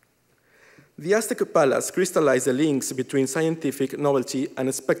 The Aztec Palace crystallized the links between scientific novelty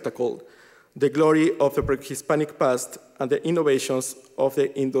and spectacle, the glory of the pre-Hispanic past and the innovations of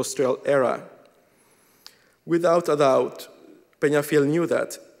the industrial era. Without a doubt, Peñafiel knew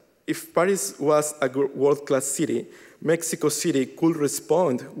that if Paris was a world-class city, Mexico City could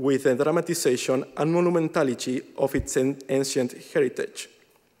respond with a dramatization and monumentality of its ancient heritage.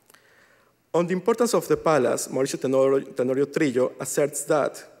 On the importance of the palace, Mauricio Tenorio Trillo asserts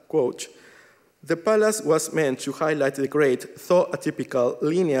that, quote, the palace was meant to highlight the great, though atypical,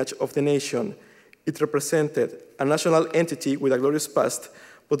 lineage of the nation. It represented a national entity with a glorious past,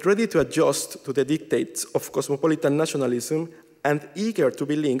 but ready to adjust to the dictates of cosmopolitan nationalism and eager to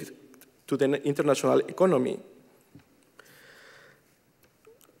be linked to the international economy.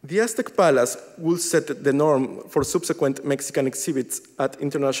 The Aztec Palace would set the norm for subsequent Mexican exhibits at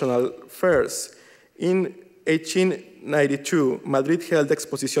international fairs. In 1892, Madrid held the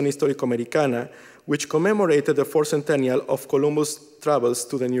Exposición Histórico-Americana, which commemorated the 4th centennial of Columbus' travels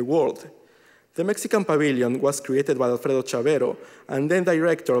to the New World. The Mexican Pavilion was created by Alfredo Chavero, and then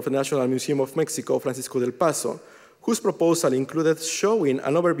director of the National Museum of Mexico, Francisco del Paso, whose proposal included showing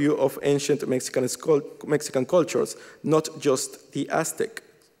an overview of ancient Mexican cultures, not just the Aztec.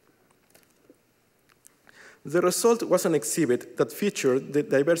 The result was an exhibit that featured the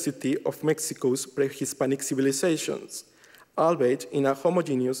diversity of Mexico's pre-Hispanic civilizations, albeit in a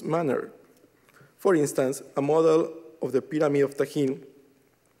homogeneous manner. For instance, a model of the Pyramid of Tajín,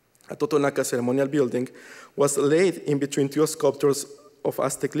 a Totonaca ceremonial building, was laid in between two sculptures of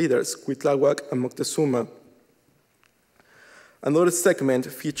Aztec leaders, Cuitláhuac and Moctezuma. Another segment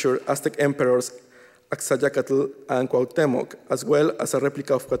featured Aztec emperors Axayacatl and Cuauhtémoc, as well as a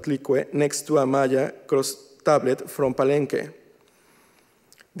replica of Coatlicue next to a Maya cross tablet from Palenque.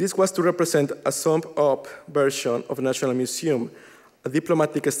 This was to represent a summed-up version of the National Museum, a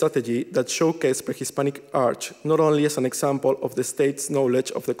diplomatic strategy that showcased pre-Hispanic art not only as an example of the state's knowledge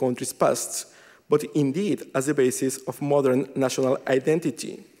of the country's past, but indeed as the basis of modern national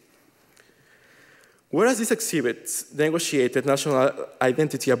identity. Whereas these exhibits negotiated national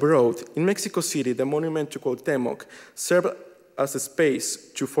identity abroad, in Mexico City, the monument to Cuauhtémoc served as a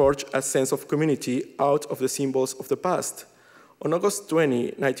space to forge a sense of community out of the symbols of the past. On August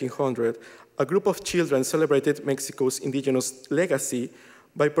 20, 1900, a group of children celebrated Mexico's indigenous legacy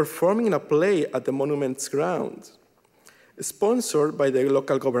by performing in a play at the monument's grounds. Sponsored by the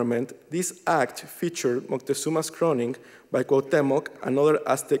local government, this act featured Moctezuma's crowning by Cuauhtémoc and other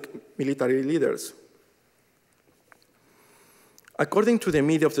Aztec military leaders. According to the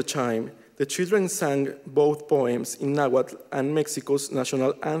media of the time, the children sang both poems in Nahuatl and Mexico's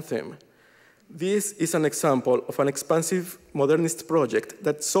national anthem. This is an example of an expansive modernist project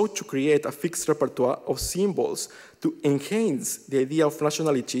that sought to create a fixed repertoire of symbols to enhance the idea of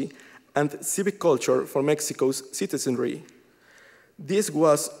nationality and civic culture for Mexico's citizenry. This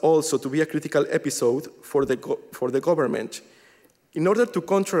was also to be a critical episode for the government. In order to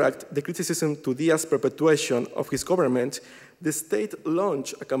counteract the criticism to Diaz's perpetuation of his government, the state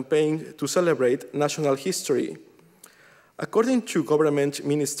launched a campaign to celebrate national history. According to government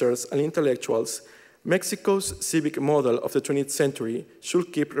ministers and intellectuals, Mexico's civic model of the 20th century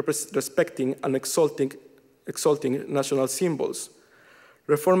should keep respecting and exalting national symbols.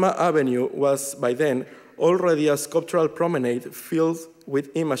 Reforma Avenue was, by then, already a sculptural promenade filled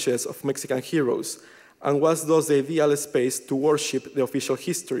with images of Mexican heroes, and was thus the ideal space to worship the official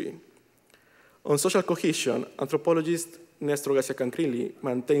history. On social cohesion, anthropologist Néstor García Cancrilli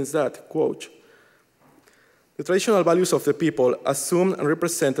maintains that, quote, the traditional values of the people, assumed and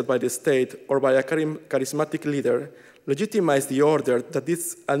represented by the state or by a charismatic leader, legitimize the order that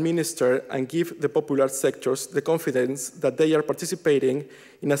is administered and give the popular sectors the confidence that they are participating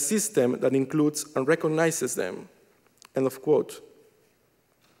in a system that includes and recognizes them. End of quote.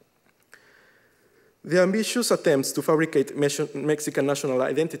 The ambitious attempts to fabricate Mexican national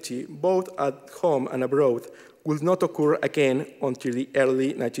identity, both at home and abroad, will not occur again until the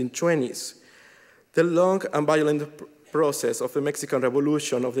early 1920s. The long and violent process of the Mexican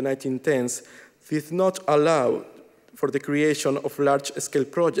Revolution of the 1910s did not allow for the creation of large-scale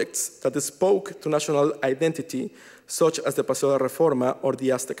projects that spoke to national identity, such as the Paseo de Reforma or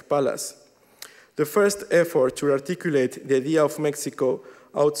the Aztec Palace. The first effort to articulate the idea of Mexico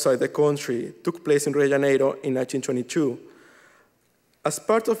outside the country took place in Rio de Janeiro in 1922. As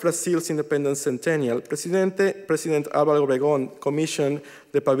part of Brazil's independence centennial, President Álvaro Obregón commissioned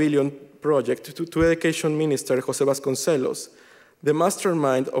the Pavilion project to Education Minister José Vasconcelos, the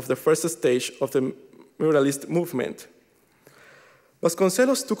mastermind of the first stage of the muralist movement.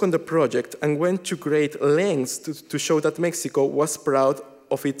 Vasconcelos took on the project and went to great lengths to show that Mexico was proud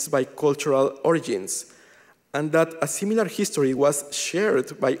of its bicultural origins, and that a similar history was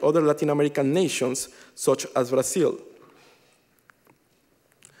shared by other Latin American nations, such as Brazil.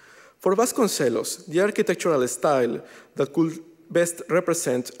 For Vasconcelos, the architectural style that could best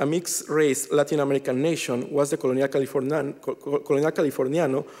represent a mixed-race Latin American nation was the colonial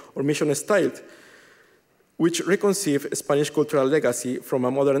Californiano, or mission style, which reconceived Spanish cultural legacy from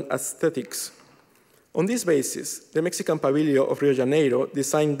a modern aesthetics. On this basis, the Mexican Pavilion of Rio de Janeiro,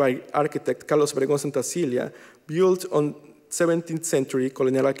 designed by architect Carlos Obregón Santacilla, built on 17th century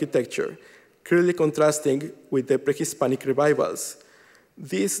colonial architecture, clearly contrasting with the pre-Hispanic revivals.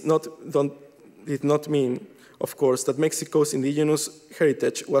 This did not mean, of course, that Mexico's indigenous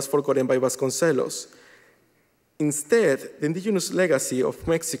heritage was forgotten by Vasconcelos. Instead, the indigenous legacy of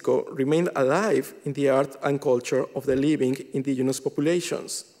Mexico remained alive in the art and culture of the living indigenous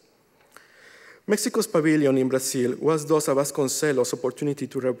populations. Mexico's pavilion in Brazil was thus a Vasconcelos' opportunity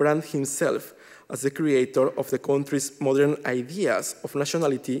to rebrand himself as the creator of the country's modern ideas of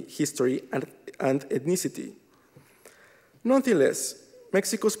nationality, history, and ethnicity. Nonetheless,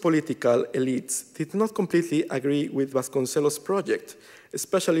 Mexico's political elites did not completely agree with Vasconcelos' project,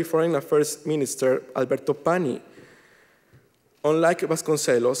 especially Foreign Affairs Minister Alberto Pani. Unlike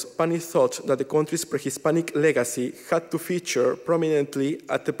Vasconcelos, Pani thought that the country's pre-Hispanic legacy had to feature prominently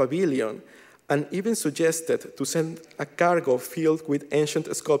at the pavilion, and even suggested to send a cargo filled with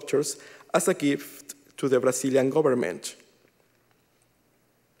ancient sculptures as a gift to the Brazilian government.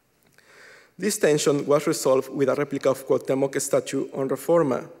 This tension was resolved with a replica of Cuauhtémoc statue on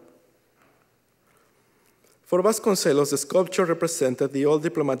Reforma. For Vasconcelos, the sculpture represented the old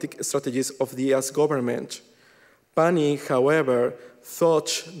diplomatic strategies of Díaz's government. Pani, however,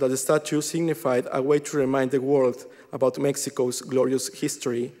 thought that the statue signified a way to remind the world about Mexico's glorious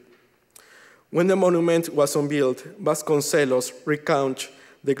history. When the monument was unveiled, Vasconcelos recounted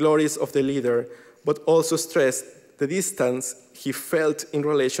the glories of the leader, but also stressed the distance he felt in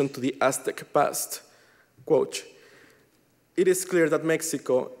relation to the Aztec past. Quote, "It is clear that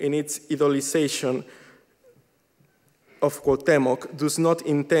Mexico, in its idolization of Cuauhtémoc, does not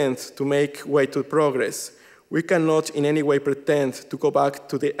intend to make way to progress. We cannot in any way pretend to go back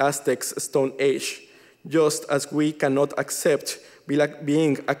to the Aztecs' Stone Age, just as we cannot accept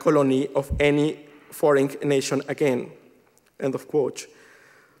being a colony of any foreign nation again." End of quote.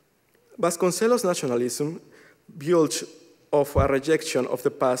 Vasconcelos' nationalism, built of a rejection of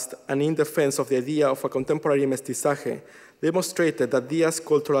the past and in defense of the idea of a contemporary mestizaje, demonstrated that Díaz's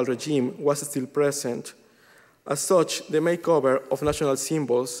cultural regime was still present. As such, the makeover of national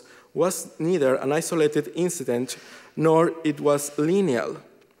symbols was neither an isolated incident nor it was lineal.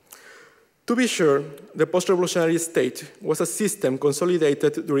 To be sure, the post-revolutionary state was a system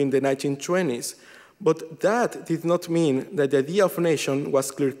consolidated during the 1920s, but that did not mean that the idea of nation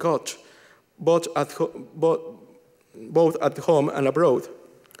was clear-cut, both at home and abroad.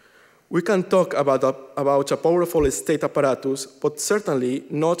 We can talk about a powerful state apparatus, but certainly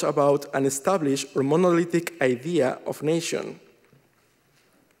not about an established or monolithic idea of nation.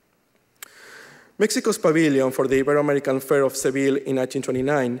 Mexico's pavilion for the Ibero-American Fair of Seville in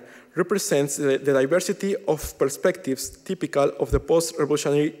 1929 represents the diversity of perspectives typical of the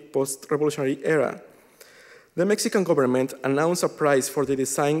post-revolutionary era. The Mexican government announced a prize for the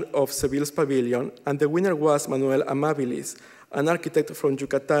design of Seville's pavilion, and the winner was Manuel Amabilis, an architect from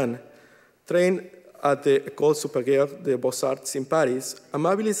Yucatan. Trained at the École Supérieure des Beaux-Arts in Paris,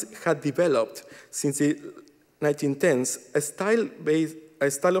 Amabilis had developed, since the 1910s, a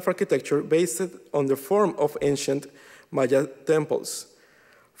style of architecture based on the form of ancient Maya temples.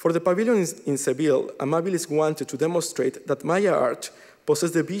 For the pavilion in Seville, Amabilis wanted to demonstrate that Maya art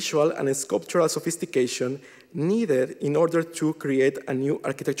possessed the visual and sculptural sophistication needed in order to create a new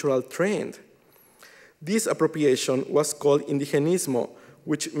architectural trend. This appropriation was called indigenismo,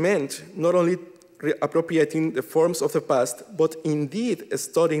 which meant not only appropriating the forms of the past, but indeed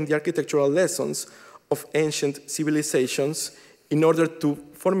studying the architectural lessons of ancient civilizations in order to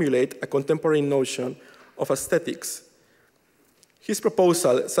formulate a contemporary notion of aesthetics. His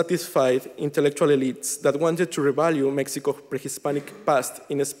proposal satisfied intellectual elites that wanted to revalue Mexico's pre-Hispanic past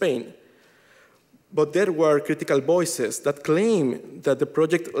in Spain. But there were critical voices that claimed that the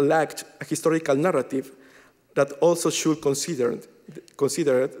project lacked a historical narrative that also should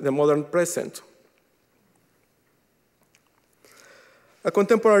consider the modern present. A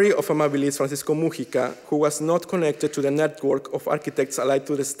contemporary of Amabilis, Francisco Mujica, who was not connected to the network of architects allied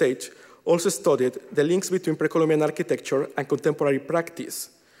to the state, also studied the links between pre-Columbian architecture and contemporary practice.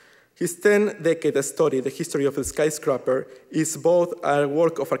 His 10-decade study, The History of the Skyscraper, is both a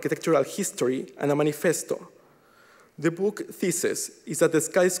work of architectural history and a manifesto. The book thesis is that the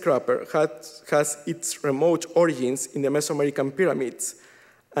skyscraper has its remote origins in the Mesoamerican pyramids,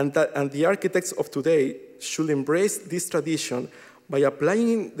 and the architects of today should embrace this tradition by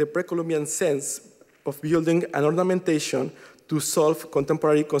applying the pre-Columbian sense of building and ornamentation to solve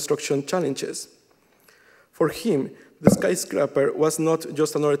contemporary construction challenges. For him, the skyscraper was not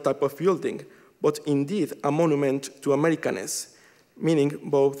just another type of building, but indeed a monument to Americanness, meaning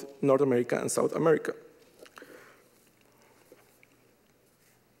both North America and South America.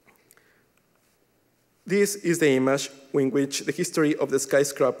 This is the image in which the history of the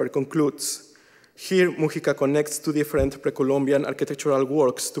skyscraper concludes. Here, Mujica connects two different pre-Columbian architectural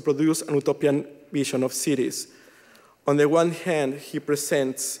works to produce an utopian vision of cities. On the one hand, he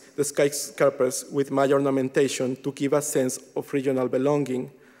presents the skyscrapers with Maya ornamentation to give a sense of regional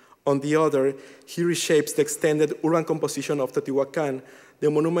belonging. On the other, he reshapes the extended urban composition of Teotihuacan, the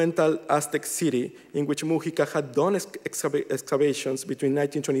monumental Aztec city in which Mujica had done excavations between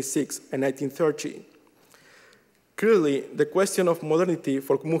 1926 and 1930. Clearly, the question of modernity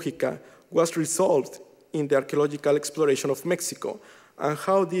for Mujica was resolved in the archaeological exploration of Mexico and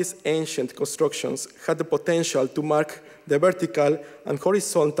how these ancient constructions had the potential to mark the vertical and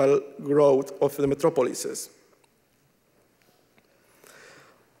horizontal growth of the metropolises.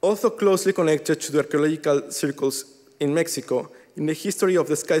 Also closely connected to the archaeological circles in Mexico, in the history of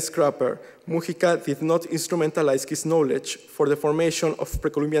the skyscraper, Mujica did not instrumentalize his knowledge for the formation of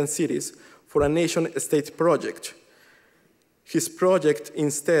pre-Columbian cities for a nation-state project. His project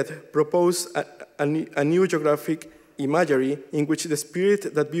instead proposed a new geographic imagery in which the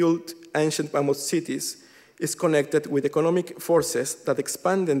spirit that built ancient mammoth cities is connected with economic forces that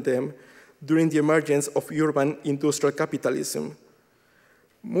expanded them during the emergence of urban industrial capitalism.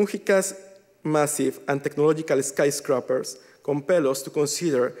 Mujica's massive and technological skyscrapers compel us to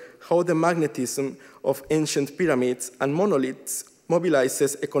consider how the magnetism of ancient pyramids and monoliths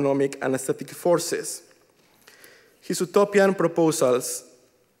mobilizes economic and aesthetic forces. His utopian proposals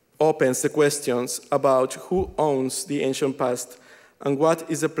opens the questions about who owns the ancient past and what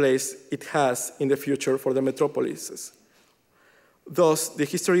is the place it has in the future for the metropolises. Thus, the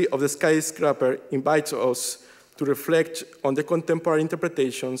history of the skyscraper invites us to reflect on the contemporary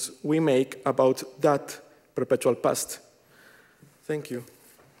interpretations we make about that perpetual past. Thank you.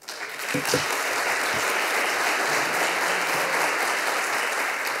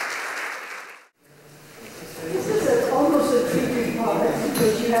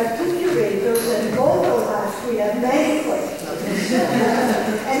 Because you have two curators, and both of us, we have many questions.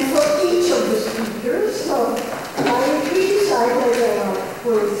 And for each of the speakers, so we decided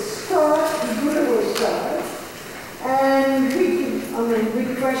we'll start, Idurre will start, and we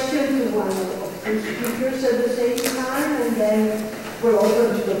question to one of the speakers at the same time, and then we'll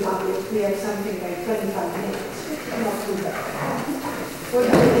open to the public. We have something like 25 minutes. Not too bad. What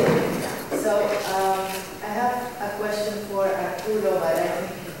do you think? So, I have a question for Arturo, but I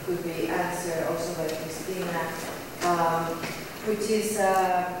think it could be answered also by Cristina, which is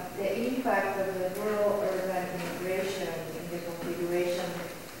the impact of the rural urban integration in the configuration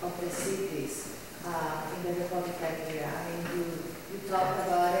of the cities in the Republican era. I mean, you talked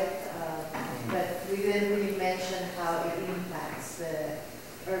about it, but we didn't really mention how it impacts the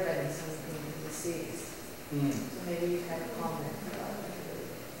urbanism in the cities. So maybe you can comment about it.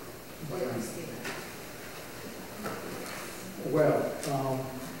 Or Cristina. Well,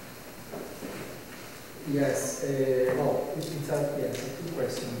 yes, well, it's a good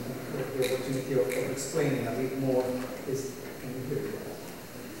question. The opportunity of explaining a bit more is, can you hear it?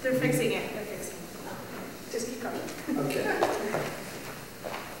 They're fixing it, they're fixing it. Oh. Just keep going. Okay.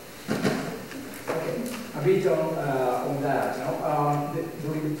 Okay, a bit on that.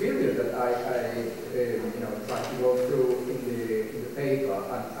 During the period that I tried to go through in the paper,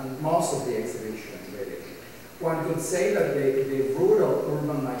 and most of the exhibition, really, one could say that the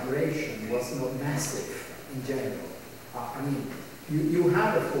rural-urban migration was not massive in general. I mean, you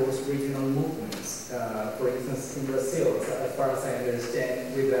have, of course, regional movements. For instance, in Brazil, as far as I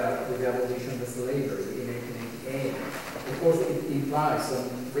understand, with the abolition of slavery in 1888. Of course, it implies some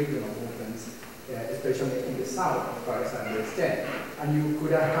regional movements, especially in the south, as far as I understand. And you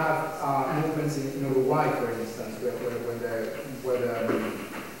could have movements in Uruguay, for instance, where the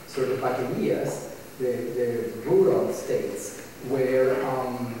sort of baguillas, the rural states, were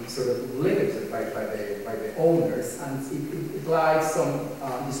sort of limited by the owners, and it implied some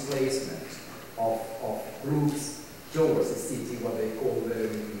displacement of groups towards the city, what they call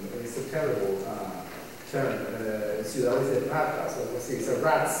it's a terrible term, ciudades de ratas, or it's a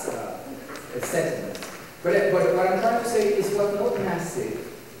rats settlement. But what I'm trying to say is, what not massive.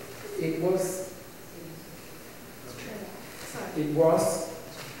 It was.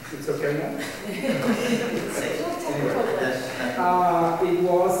 It's okay now. It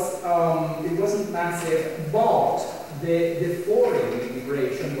wasn't massive, but the foreign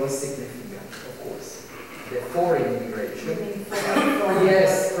immigration was significant, of course. The foreign immigration.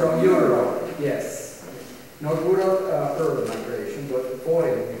 Yes, from Europe, yes. Not rural urban migration, but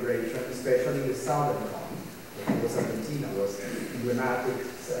foreign immigration, especially the southern one. Of course, Argentina was emblematic,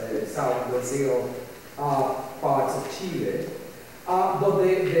 South Brazil, parts of Chile. But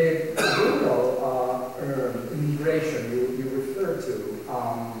the rural immigration you refer to,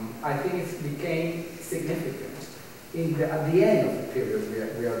 I think it became significant at the end of the period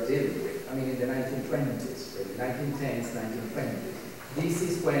we are dealing with. I mean, in the 1920s, really, 1910s, 1920s. This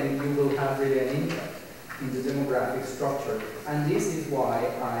is when you will have really an impact in the demographic structure. And this is why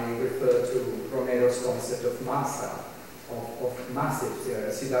I refer to Romero's concept of masa, of massive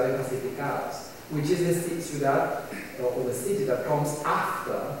ciudades pacificadas, which is the ciudad, or the city that comes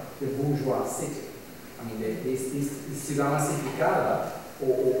after the bourgeois city. I mean, this ciudad masificada,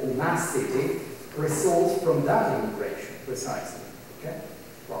 or mass city, results from that immigration, precisely. Okay?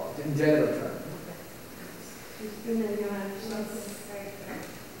 Well, in general terms.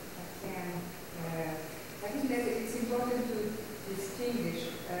 I think that it's important to distinguish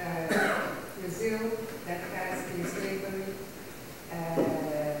Brazil, that has the slavery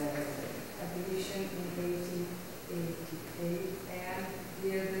abolition in 1888, and the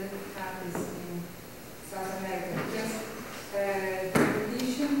other half is in South America. Just the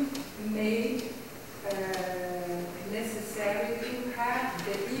abolition made necessary to have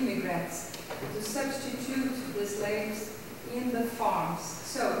the immigrants to substitute the slaves in the farms.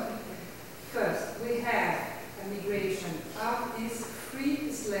 So, first, we have a migration of these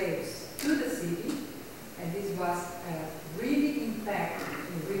free slaves to the city, and this was really impact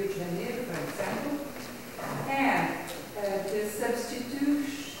in Rio de Janeiro, for example, and the substitution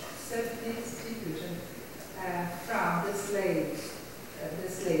from the slaves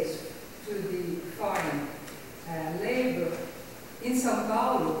to the foreign labor in São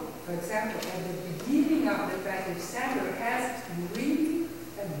Paulo, for example, at the beginning of the 20th century, has really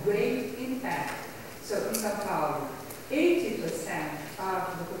a great impact. So in São Paulo, 80%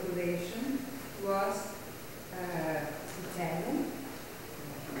 of the population was Italian,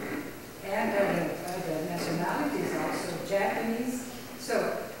 and other nationalities, also Japanese. So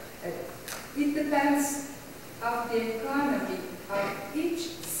it depends on the economy of each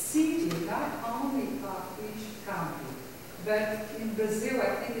city, not only of each country. But in Brazil, I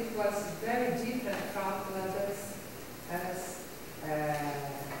think it was very different from others, as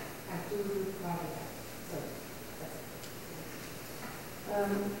Arturo pointed out.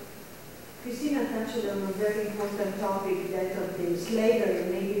 Cristina touched on a very important topic, that of the slavery.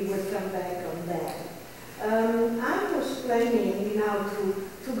 Maybe we'll come back on that. I was planning now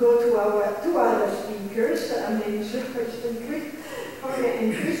to go to our two other speakers, I mean, Jorge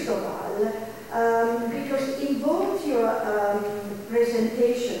and Cristobal, because in both your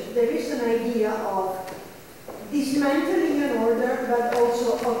presentation, there is an idea of dismantling an order, but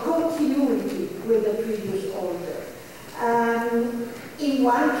also a continuity with the previous order. In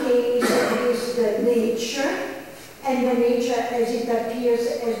one case, it is the nature, and the nature as it appears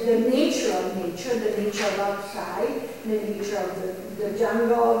as the natural nature, the nature outside, the nature of the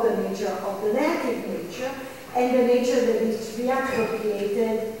jungle, the nature of the native nature, and the nature that is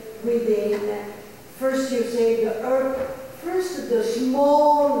reappropriated within, first you say the earth, first the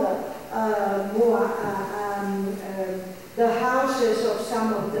small, the houses of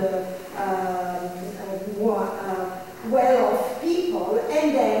some of the more well-off people,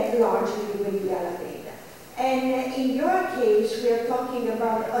 and then largely with the Alameda. And in your case, we are talking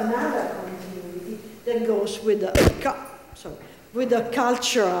about another continuity that goes with the with a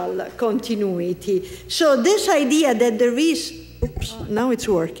cultural continuity. So this idea that there is, oops, now it's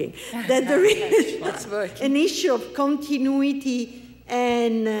working, that there is an issue of continuity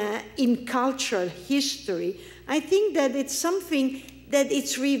and in cultural history, I think that it's something that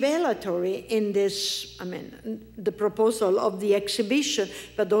it's revelatory in this, I mean, the proposal of the exhibition,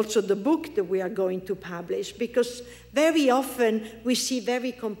 but also the book that we are going to publish, because very often we see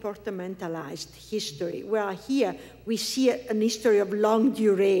very compartmentalized history, where here we see an history of longue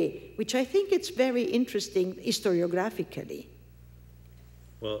durée, which I think it's very interesting historiographically.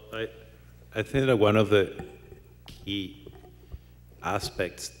 Well, I think that one of the key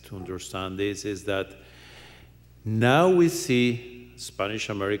aspects to understand this is that now we see Spanish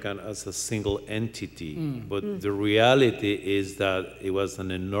American as a single entity, but the reality is that it was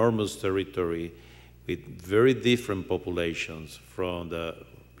an enormous territory with very different populations from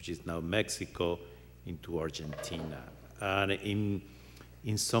which is now Mexico, into Argentina. And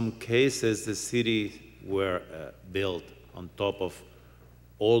in some cases, the cities were built on top of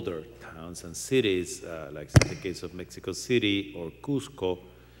older towns and cities, like in the case of Mexico City or Cusco,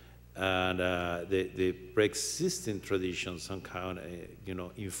 and the pre-existing traditions somehow,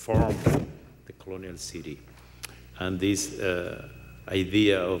 informed the colonial city. And this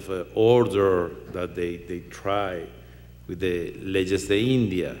idea of order that they try with the leyes de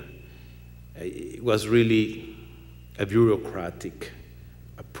India, it was really a bureaucratic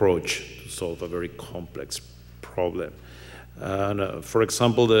approach to solve a very complex problem. And for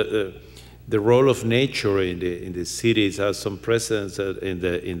example, the role of nature in the cities has some precedence in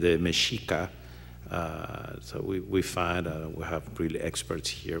the Mexica. So we find, we have really experts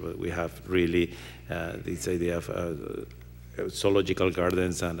here, but we have really this idea of zoological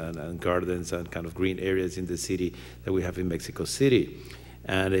gardens and gardens and kind of green areas in the city that we have in Mexico City.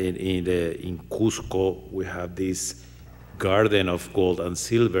 And in Cusco, we have this garden of gold and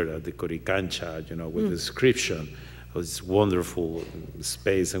silver at the Coricancha, with the description of this wonderful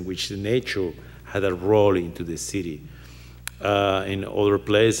space in which the nature had a role into the city. In other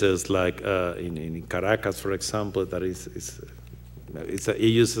places, like in Caracas, for example, that it's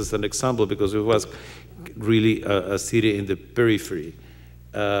used as an example because it was really a city in the periphery.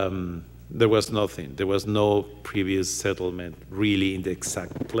 There was nothing. There was no previous settlement really in the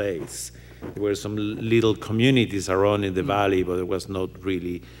exact place. There were some little communities around in the valley, but there was not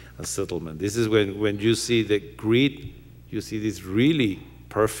really a settlement. This is when you see the grid, you see this really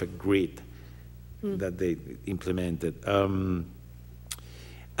perfect grid that they implemented. And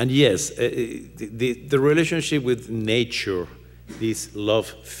yes, the relationship with nature, this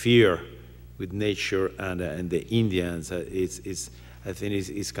love-fear with nature and the Indians, I think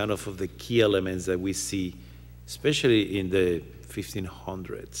is kind of the key elements that we see, especially in the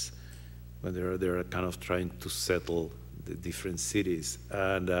 1500s, when they're kind of trying to settle the different cities,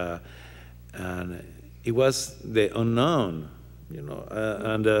 and it was the unknown,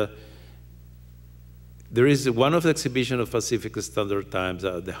 there is one of the exhibition of Pacific Standard Times,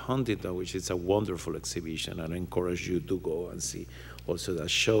 the Huntington, which is a wonderful exhibition, and I encourage you to go and see also that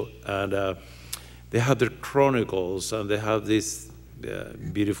show. And they have their chronicles, and they have this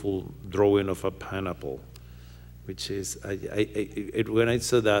beautiful drawing of a pineapple, which is when I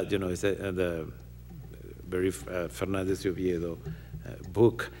saw that, it's the very Fernández de Oviedo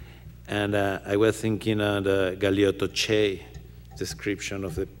book, and I was thinking of the Galeotto Che description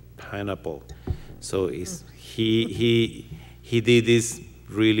of the pineapple. So he did this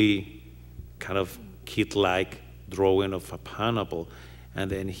really kind of kid-like drawing of a pineapple,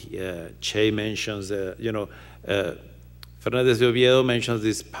 and then Che mentions, Fernández de Oviedo mentions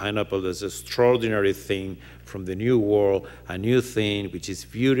this pineapple as an extraordinary thing from the New World, a new thing which is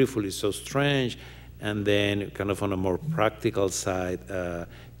beautiful, it's so strange. And then kind of on a more practical side,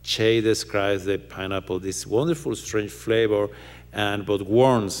 Che describes the pineapple, this wonderful, strange flavor, but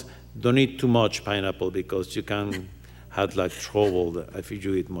warns, don't eat too much pineapple because you can have like trouble if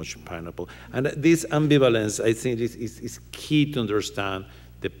you eat much pineapple. And this ambivalence, I think, is key to understand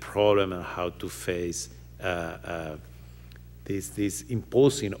the problem and how to face this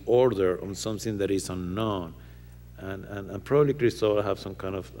imposing order on something that is unknown. And probably Cristobal have some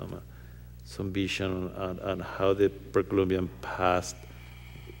kind of some vision on how the Pre-Columbian past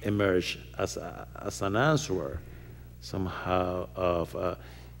emerged as an answer somehow of,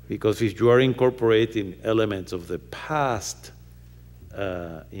 because if you are incorporating elements of the past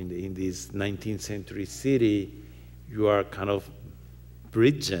in this 19th century city, you are kind of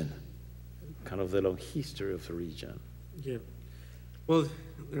bridging kind of the long history of the region. Yeah. Well,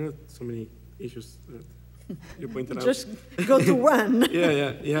 there are so many issues that you pointed out. Just go to one.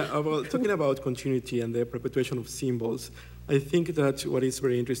 Yeah. Well, talking about continuity and the perpetuation of symbols, I think that what is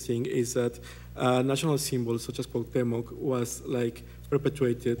very interesting is that national symbols such as Cuauhtémoc was like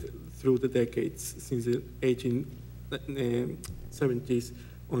perpetuated through the decades since the 1870s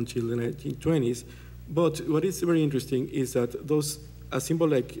until the 1920s. But what is very interesting is that a symbol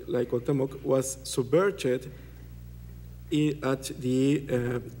like Cuauhtémoc was subverted at the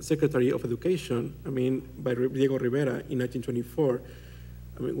Secretary of Education, by Diego Rivera in 1924.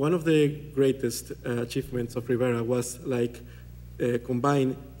 One of the greatest achievements of Rivera was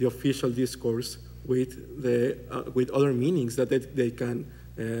combine the official discourse with other meanings that they can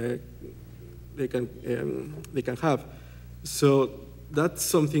have. So that's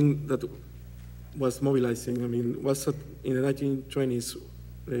something that was mobilizing. Was in the 1920s,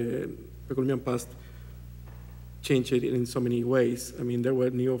 Pre-Columbian past changed it in so many ways. There were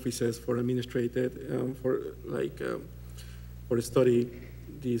new offices for administrated, for study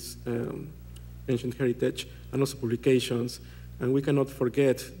this ancient heritage, and also publications. And we cannot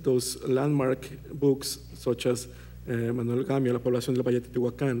forget those landmark books such as Manuel Gamio, La Población del Valle de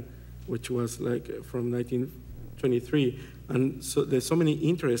Teotihuacán, which was from 1923. And so there's so many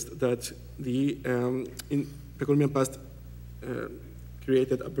interests that the Pre-Columbian past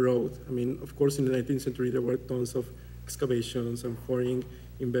created abroad. Of course, in the 19th century, there were tons of excavations and foreign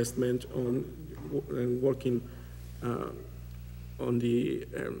investment on working on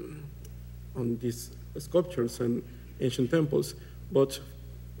these sculptures and ancient temples. But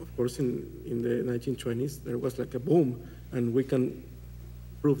of course, in the 1920s, there was a boom, and we can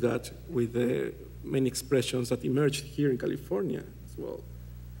prove that with the many expressions that emerged here in California as well.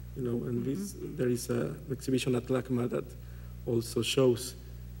 And there is an exhibition at LACMA that also shows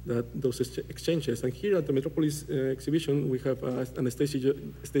that those exchanges. And here at the Metropolis exhibition, we have an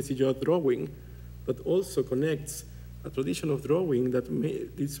Stacy Judd drawing that also connects a tradition of drawing that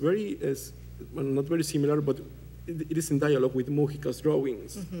is not very similar, but it is in dialogue with Mujica's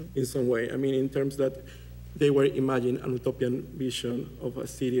drawings in some way. In terms that they were imagining an utopian vision of a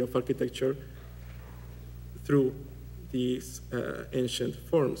city, of architecture, through these ancient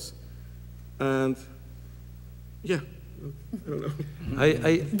forms. And yeah, I don't know.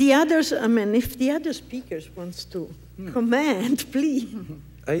 The others, if the other speakers wants to comment, please.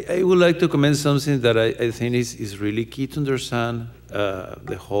 I would like to comment something that I think is really key to understand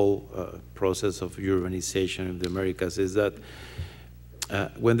the whole process of urbanization in the Americas, is that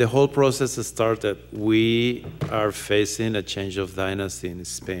when the whole process started, we are facing a change of dynasty in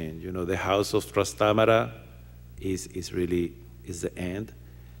Spain. The House of Trastámara is the end,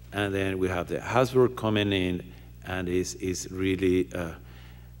 and then we have the Habsburg coming in, and is really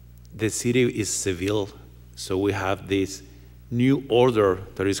the city is Seville, so we have this new order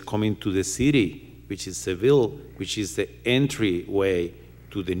that is coming to the city, which is Seville, which is the entryway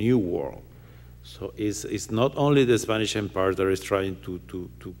to the new world. So it's not only the Spanish Empire that is trying to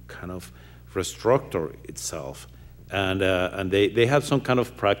kind of restructure itself, and they have some kind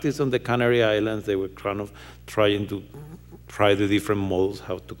of practice on the Canary Islands. They were kind of trying to try the different models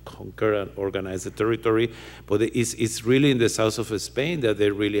how to conquer and organize the territory, but it's really in the south of Spain that they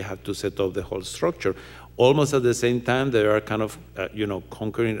really have to set up the whole structure. Almost at the same time, they are kind of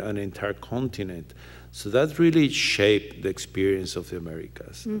conquering an entire continent. So that really shaped the experience of the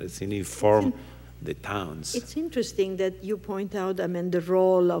Americas. It's informed the towns. It's interesting that you point out, the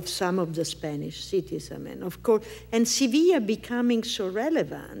role of some of the Spanish cities, of course, and Sevilla becoming so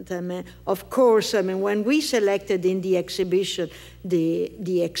relevant. Of course, when we selected in the exhibition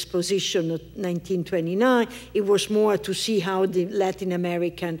the exposition of 1929, it was more to see how the Latin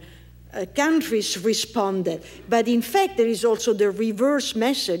American countries responded. But in fact, there is also the reverse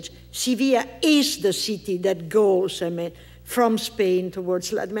message. Sevilla is the city that goes, from Spain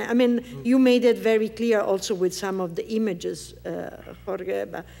towards Latin. You made it very clear also with some of the images, Jorge,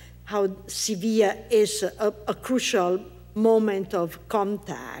 how Sevilla is a crucial moment of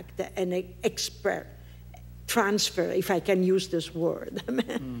contact and transfer, if I can use this word.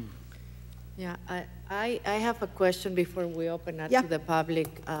 Yeah, I have a question before we open up to the public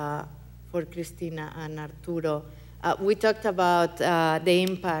for Cristina and Arturo. We talked about the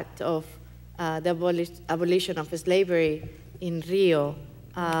impact of the abolition of slavery in Rio.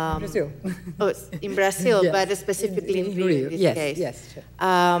 Brazil. In Brazil, Yes. but specifically in Rio in this case. Yes, sure.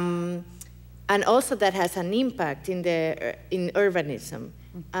 And also that has an impact in urbanism.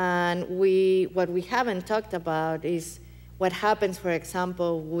 And what we haven't talked about is what happens, for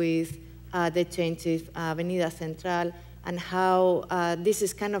example, with the 20th Avenida Central, and how this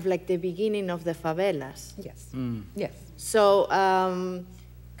is kind of like the beginning of the favelas. Yes. Yes. So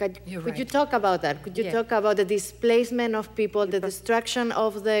could you talk about that? Could you talk about the displacement of people, the destruction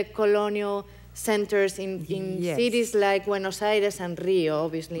of the colonial centers in Yes. cities like Buenos Aires and Rio,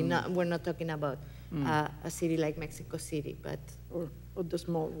 obviously. We're not talking about a city like Mexico City, but... Or the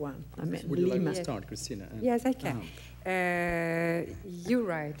small one. I mean, Would you like Lima. to start, Cristina? Yes, I can. You're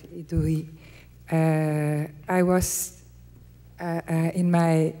right, Idurre. I was in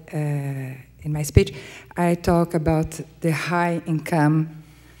my speech. I talk about the high-income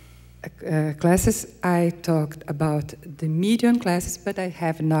classes. I talked about the median classes, but I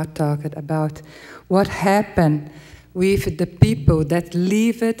have not talked about what happened with the people that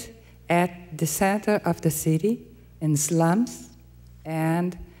lived at the center of the city in slums.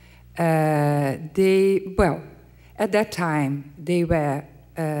 And at that time, they were,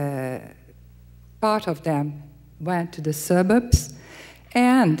 part of them went to the suburbs,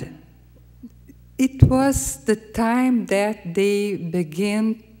 and it was the time that they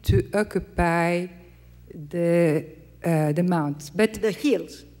began to occupy the mountains. But the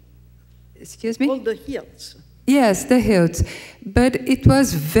hills. Excuse me? All the hills. Yes, the hills. But it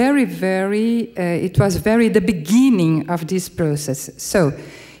was very the beginning of this process. So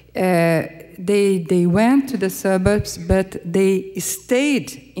they went to the suburbs, but they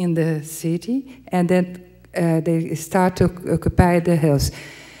stayed in the city, and then they start to occupy the hills.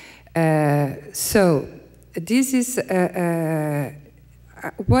 So this is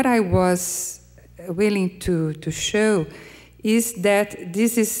what I was willing to show is that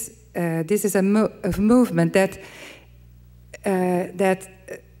this is a movement that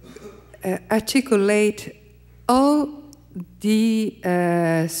articulate all the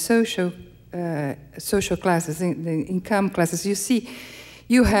social classes, the income classes. You see,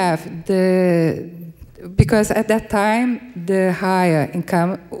 you have because at that time the higher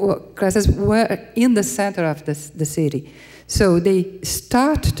income classes were in the center of the city, so they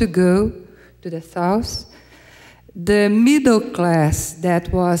start to go to the south. The middle class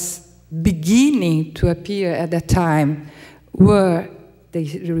that was beginning to appear at that time they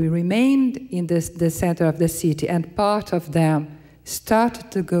remained in the center of the city, and part of them started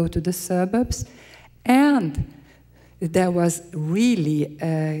to go to the suburbs, and there was really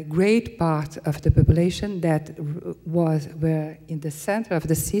a great part of the population that were in the center of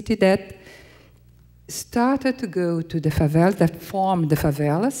the city that started to go to the favelas, that formed the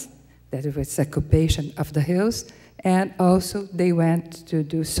favelas, that it was occupation of the hills, and also they went to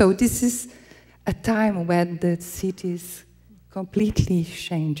do. So this is a time when the city is completely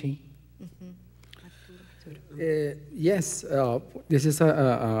changing. Yes, this is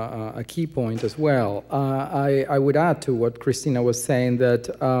a key point as well. I would add to what Cristina was saying that,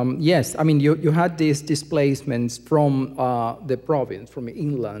 yes, I mean, you had these displacements from the province, from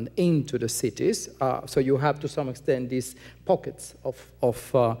inland into the cities. So you have, to some extent, these pockets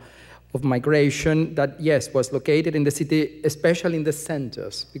of migration that, yes, was located in the city, especially in the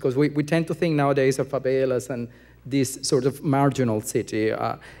centers, because we tend to think nowadays of favelas and this sort of marginal city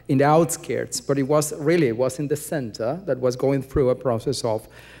in the outskirts, but it was in the center that was going through a process of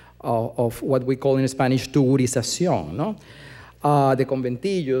what we call in Spanish turización, no? The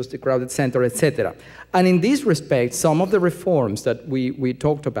conventillos, the crowded center, etc. And in this respect, some of the reforms that we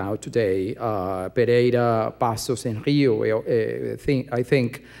talked about today, Pereira, Pasos, and Rio, I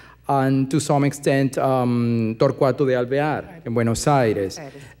think, and to some extent Torcuato de Alvear in Buenos Aires.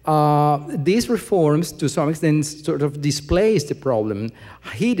 These reforms, to some extent, sort of displaced the problem,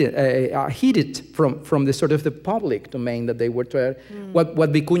 hid from the sort of the public domain that they were to, what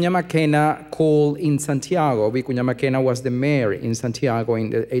Vicuña Maquena called in Santiago. Vicuña Maquena was the mayor in Santiago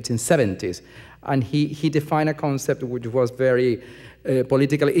in the 1870s, and he defined a concept which was very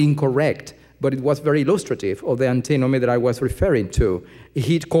politically incorrect, but it was very illustrative of the antinomy that I was referring to.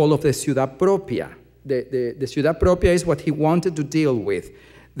 He called of the ciudad propia. The ciudad propia is what he wanted to deal with.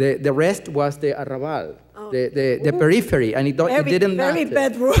 The rest was the arrabal, the periphery, and it didn't matter. Very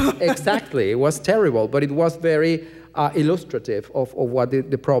bad word. Exactly, it was terrible, but it was very illustrative of what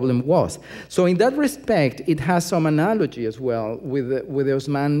the problem was. So in that respect, it has some analogy as well with the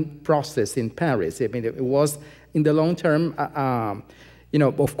Haussmann process in Paris. I mean, it was, in the long term, you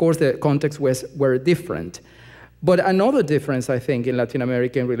know, of course, the context were different. But another difference, I think, in Latin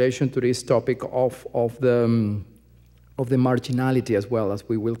America in relation to this topic of the marginality, as well as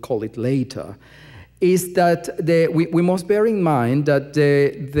we will call it later, is that we must bear in mind that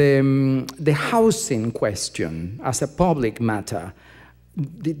the housing question as a public matter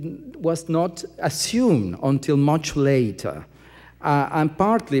was not assumed until much later, and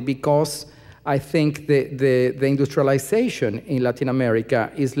partly because I think the industrialization in Latin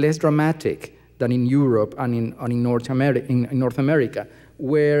America is less dramatic than in Europe and in North America,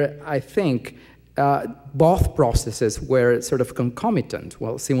 where I think both processes were sort of concomitant,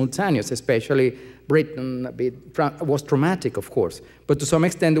 well, simultaneous, especially Britain was traumatic, of course, but to some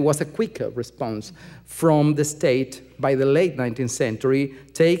extent there was a quicker response from the state by the late 19th century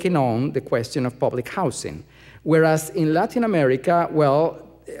taking on the question of public housing. Whereas in Latin America, well,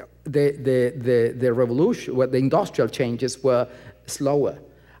 the revolution, well, the industrial changes were slower.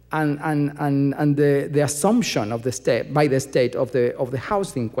 And the assumption of the state, by the state of the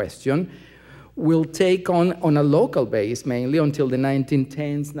housing question will take on a local base mainly until the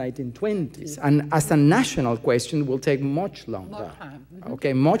 1910s, 1920s. And as a national question will take much longer. More time.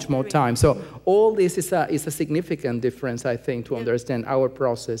 Okay, much more time. So all this is a significant difference, I think, to understand our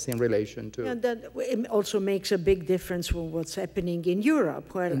process in relation to... And that it also makes a big difference from what's happening in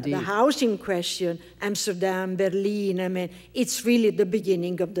Europe, where Indeed. the housing question, Amsterdam, Berlin, I mean, it's really the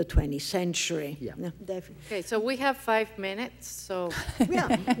beginning of the 20th century. Yeah. No, definitely. Okay, so we have 5 minutes, so...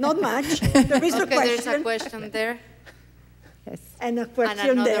 Yeah, not much. There is a Okay, question. there's a question there, Yes. And a and question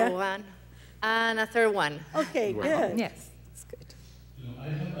another there. one, and a third one. Okay, good. Yes, that's good. I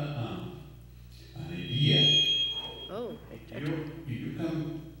have an idea. Oh. If you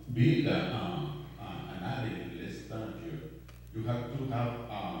can build an area in less temperature, you have to have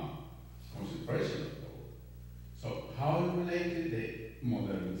concentration of power. So how related the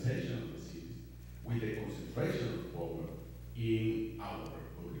modernization of the cities with the concentration of power in our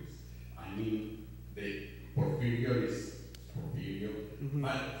republics? I mean, the Porfirio is Porfirio,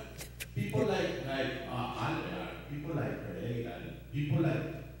 but people like Albert, people like Perez, people like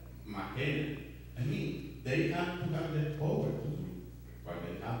McKenna, I mean, they have to have the power to do what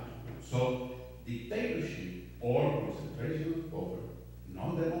they have to do. So dictatorship or concentration of power,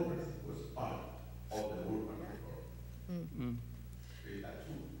 non-democracy, was part of the urban reform. Is that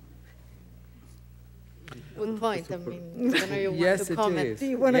true? Good point. I mean, I don't know you want Yes, to it comment. is. Do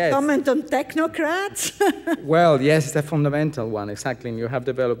you want to Yes. comment on technocrats? Well, yes, it's a fundamental one, exactly. And you have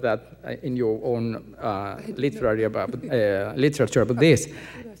developed that in your own literature about this.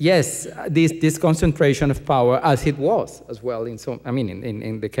 Yes, this concentration of power, as it was as well in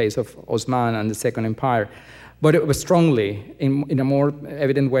the case of Osman and the Second Empire, but it was strongly, in a more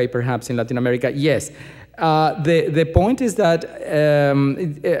evident way perhaps in Latin America, yes. The point is that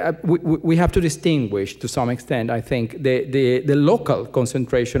we have to distinguish, to some extent, I think, the local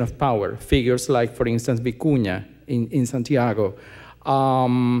concentration of power, figures like, for instance, Vicuña in Santiago,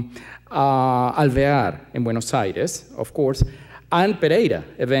 Alvear in Buenos Aires, of course, and Pereira,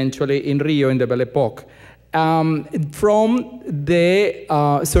 eventually, in Rio in the Belle Époque, from the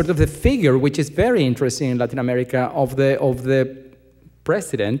sort of the figure, which is very interesting in Latin America, of the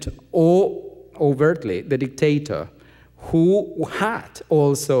president, or overtly the dictator, who had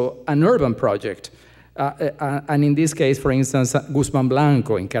also an urban project. And in this case, for instance, Guzmán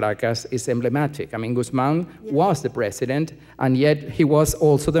Blanco in Caracas is emblematic. I mean, Guzmán was the president, and yet he was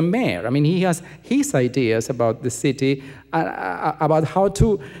also the mayor. I mean, he has his ideas about the city, about how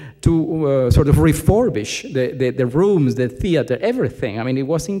to sort of refurbish the rooms, the theater, everything. I mean, it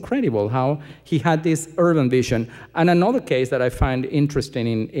was incredible how he had this urban vision. And another case that I find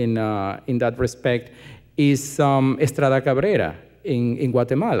interesting in that respect is Estrada Cabrera in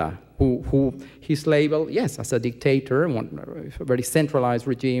Guatemala, who he's labeled, yes, as a dictator, a very centralized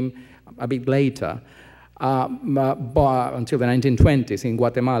regime a bit later, until the 1920s in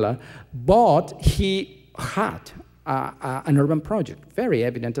Guatemala, but he had an urban project, very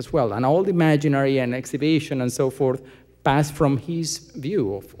evident as well, and all the imaginary and exhibition and so forth passed from his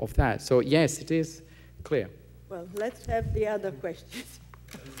view of that. So yes, it is clear. Well, let's have the other questions.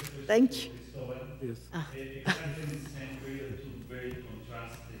 Thank you. Yes. Exactly in the same period, two very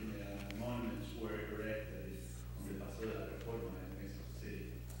contrasting monuments were erected on the Paso de la Reforma in Mexico City.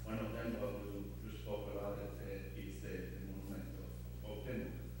 One of them, you spoke about it, is the monument of Tenochtitlán.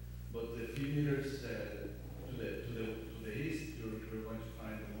 But the few meters to the east, you're going to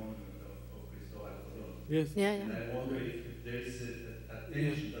find the monument of Cristobal. Yes. Yeah, And yeah. I wonder if there is a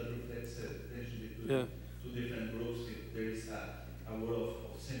tension that reflects a tension between two different groups, if there is a world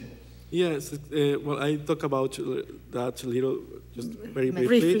of symbols. Yes, well, I talk about that a little, just very briefly.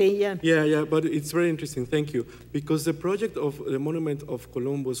 Briefly, yeah. Yeah, but it's very interesting, thank you. Because the project of the Monument of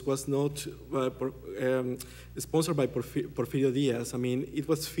Columbus was not sponsored by Porfirio Diaz. I mean, it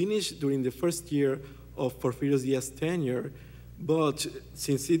was finished during the first year of Porfirio Diaz's tenure, but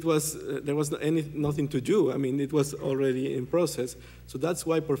since it was, there was nothing to do, I mean, it was already in process. So that's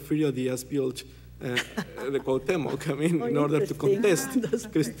why Porfirio Diaz built the Cuauhtémoc, I mean, in order to contest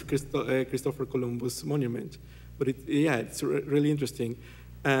Christopher Columbus monument. But it's really interesting.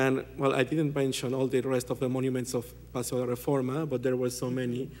 And, well, I didn't mention all the rest of the monuments of Paseo de Reforma, but there were so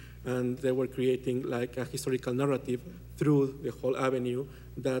many, and they were creating like a historical narrative through the whole avenue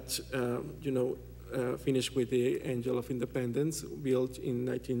that, finished with the Angel of Independence, built in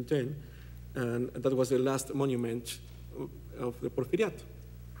 1910, and that was the last monument of the Porfiriato.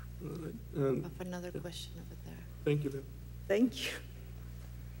 I have another question over there. Thank you. Thank you.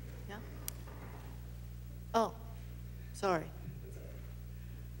 Yeah? Oh, sorry.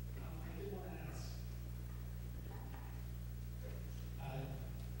 I did want to ask,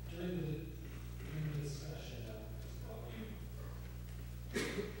 during the discussion of you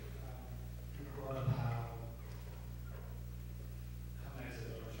brought up how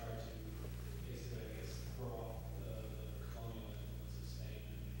Mexico tried to basically, I guess, throw off the colonial influence of Spain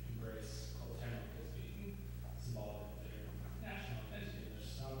and embrace Cuauhtémoc as being symbolic of their national identity and their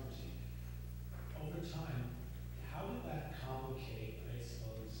sovereignty. Over time, how did that complicate, I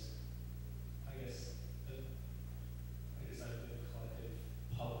suppose, the collective public,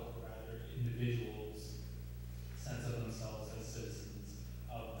 or rather individuals' sense of themselves as citizens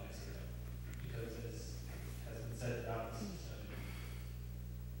of Mexico? Because as has been said throughout this study, you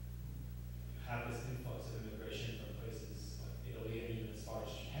have this influx of immigration from places like Italy and even as far as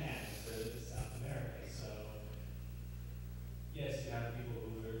Japan to South America. So yes, you have people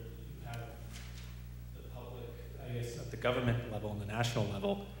who are, you have the public, I guess at the government level and the national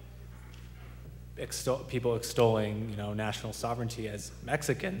level, people extolling, national sovereignty as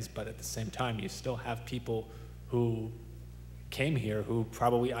Mexicans, but at the same time, you still have people who came here who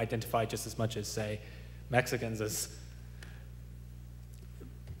probably identify just as much as, say, Mexicans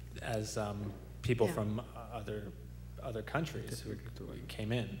as people from other countries who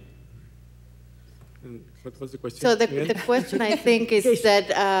came in. And what was the question? So the question, I think, is that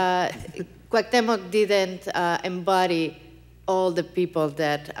Cuauhtémoc didn't embody all the people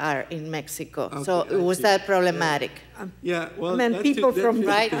that are in Mexico. Okay, so was that problematic? Yeah, well, people from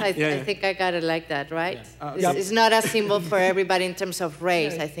right. I think I got it like that, right? Yeah. It's not a symbol for everybody in terms of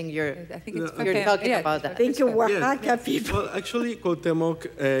race. I think you're talking about that. Think of Oaxaca people. Well, actually, Cuauhtémoc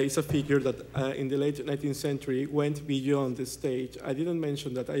is a figure that in the late 19th century went beyond the state. I didn't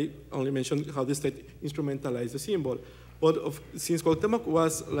mention that. I only mentioned how the state instrumentalized the symbol. But since Cuauhtémoc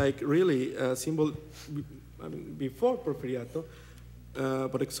was like really a symbol before Porfiriato,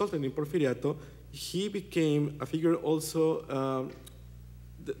 but exalted in Porfiriato, he became a figure also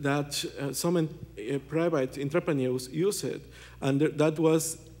that some private entrepreneurs used it, and that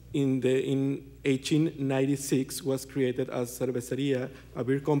was in 1896 was created as Cervecería, a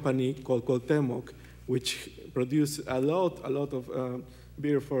beer company called Cuauhtémoc, which produced a lot of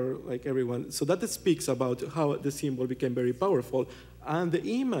beer for like everyone. So that speaks about how the symbol became very powerful, and the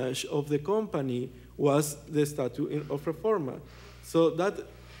image of the company was the statue of Reforma. So that,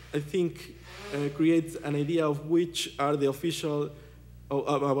 I think, creates an idea of which are the official,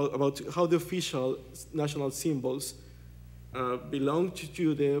 about how the official national symbols belong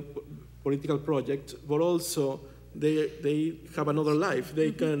to the political project, but also they have another life.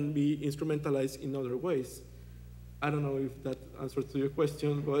 They can be instrumentalized in other ways. I don't know if that answers to your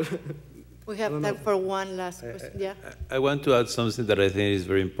question, but we have time for one last question. Yeah. I want to add something that I think is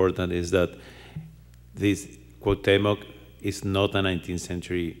very important, is that this Cuauhtémoc is not a 19th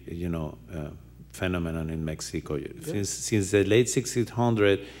century, phenomenon in Mexico. Yeah. Since the late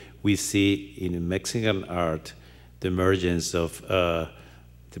 1600s, we see in Mexican art the emergence of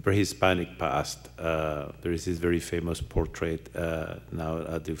the pre-Hispanic past. There is this very famous portrait now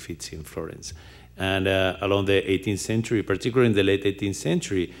at the Uffizi in Florence. And along the 18th century, particularly in the late 18th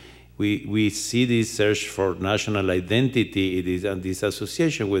century, we see this search for national identity, and this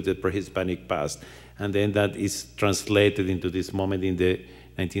association with the pre-Hispanic past. And then that is translated into this moment in the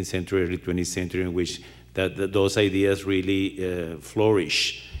 19th century, early 20th century, in which those ideas really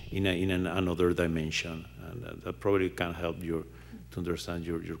flourish in another dimension. And that probably can help you to understand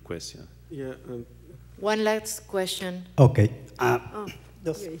your question. Yeah. One last question. Okay.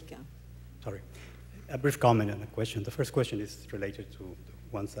 Sorry. A brief comment on the question. The first question is related to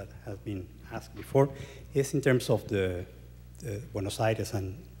the ones that have been asked before. Is in terms of the Buenos Aires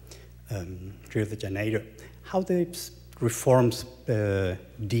and Rio de Janeiro, how the reforms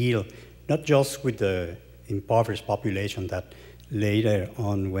deal not just with the impoverished population that later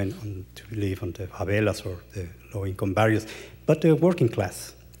on went on to live on the favelas or the low-income barrios, but the working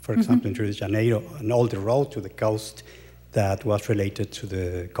class, for example, in Rio de Janeiro, and all the road to the coast that was related to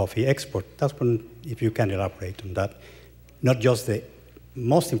the coffee export. That's one, if you can elaborate on that. Not just the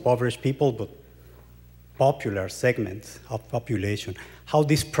most impoverished people, but popular segments of population. How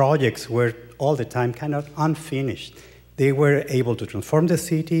these projects were all the time kind of unfinished. they were able to transform the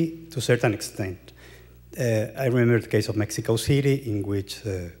city to a certain extent. I remember the case of Mexico City, in which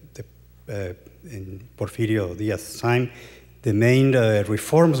in Porfirio Díaz's time, the main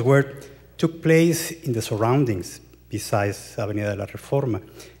reforms took place in the surroundings, besides Avenida de la Reforma,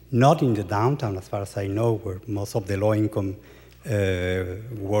 not in the downtown, as far as I know, where most of the low-income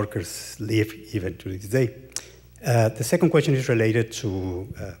workers live even to this day. The second question is related to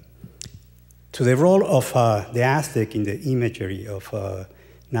the role of the Aztec in the imagery of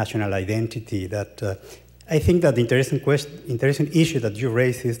national identity. That I think that the interesting issue that you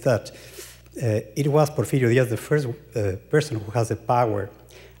raised is that it was Porfirio Díaz, the first person who has the power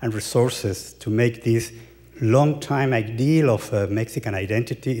and resources to make this long-time ideal of Mexican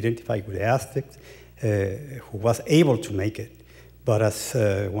identity, identified with the Aztecs, who was able to make it. But as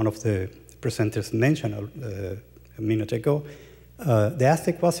one of the presenters mentioned a minute ago, the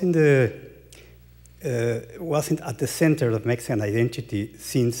Aztec wasn't at the center of Mexican identity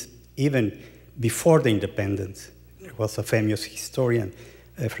since even before the independence. There was a famous historian,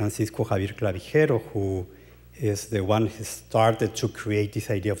 Francisco Javier Clavijero, who is the one who started to create this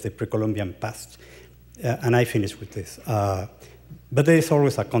idea of the Pre-Columbian past. And I finish with this. But there is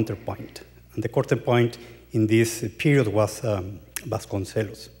always a counterpoint. And the counterpoint in this period was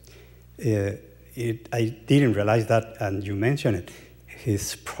Vasconcelos. I didn't realize that, and you mentioned it.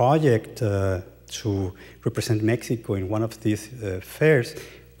 His project to represent Mexico in one of these fairs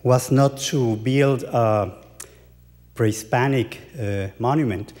was not to build a pre-Hispanic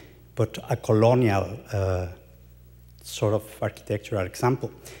monument, but a colonial sort of architectural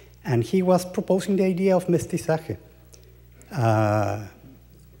example. And he was proposing the idea of mestizaje.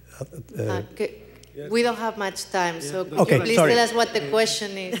 We don't have much time, so could okay, you please sorry. tell us what the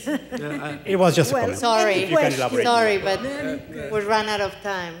question is? It was just a comment. Sorry, Sorry, but we ran out of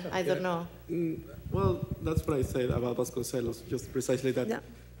time. I don't know. Well, that's what I said about Vasconcelos, just precisely that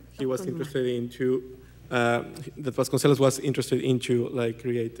he was interested into, that Vasconcelos was interested into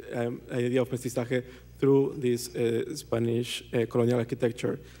create an idea of mestizaje through this Spanish colonial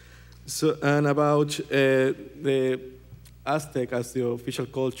architecture. So, and about the Aztec as the official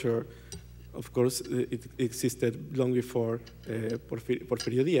culture, of course, it existed long before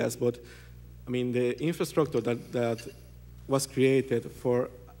Porfirio Díaz, but I mean, the infrastructure that was created for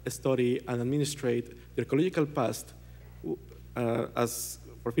study and administrate the ecological past, as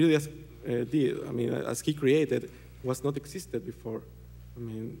Porfirio Díaz did, I mean, as he created, was not existed before. I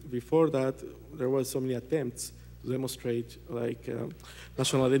mean, before that, there were so many attempts to demonstrate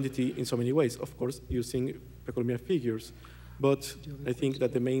national identity in so many ways, of course, using Pre-Columbian figures. But I think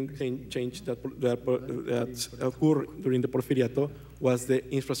that the main change that occurred during the Porfiriato was the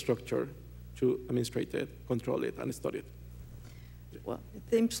infrastructure to administrate it, control it, and study it. Well, it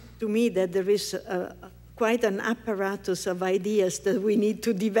seems to me that there is quite an apparatus of ideas that we need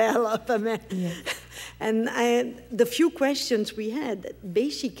to develop. I mean, and the few questions we had,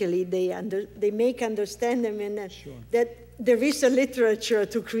 basically, they make understand that there is a literature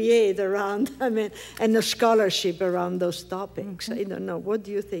to create around, and a scholarship around those topics. I don't know. What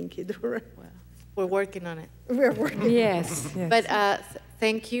do you think, Idurre? Well, we're working on it. We're working. Yes. But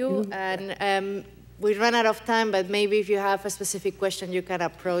thank you. And we ran out of time, but maybe if you have a specific question, you can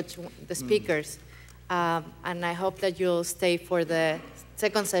approach the speakers. And I hope that you'll stay for the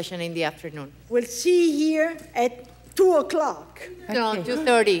second session in the afternoon. We'll see you here at 2 o'clock. No,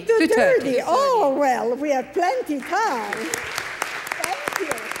 2:30. 2:30. Oh, well, we have plenty of time.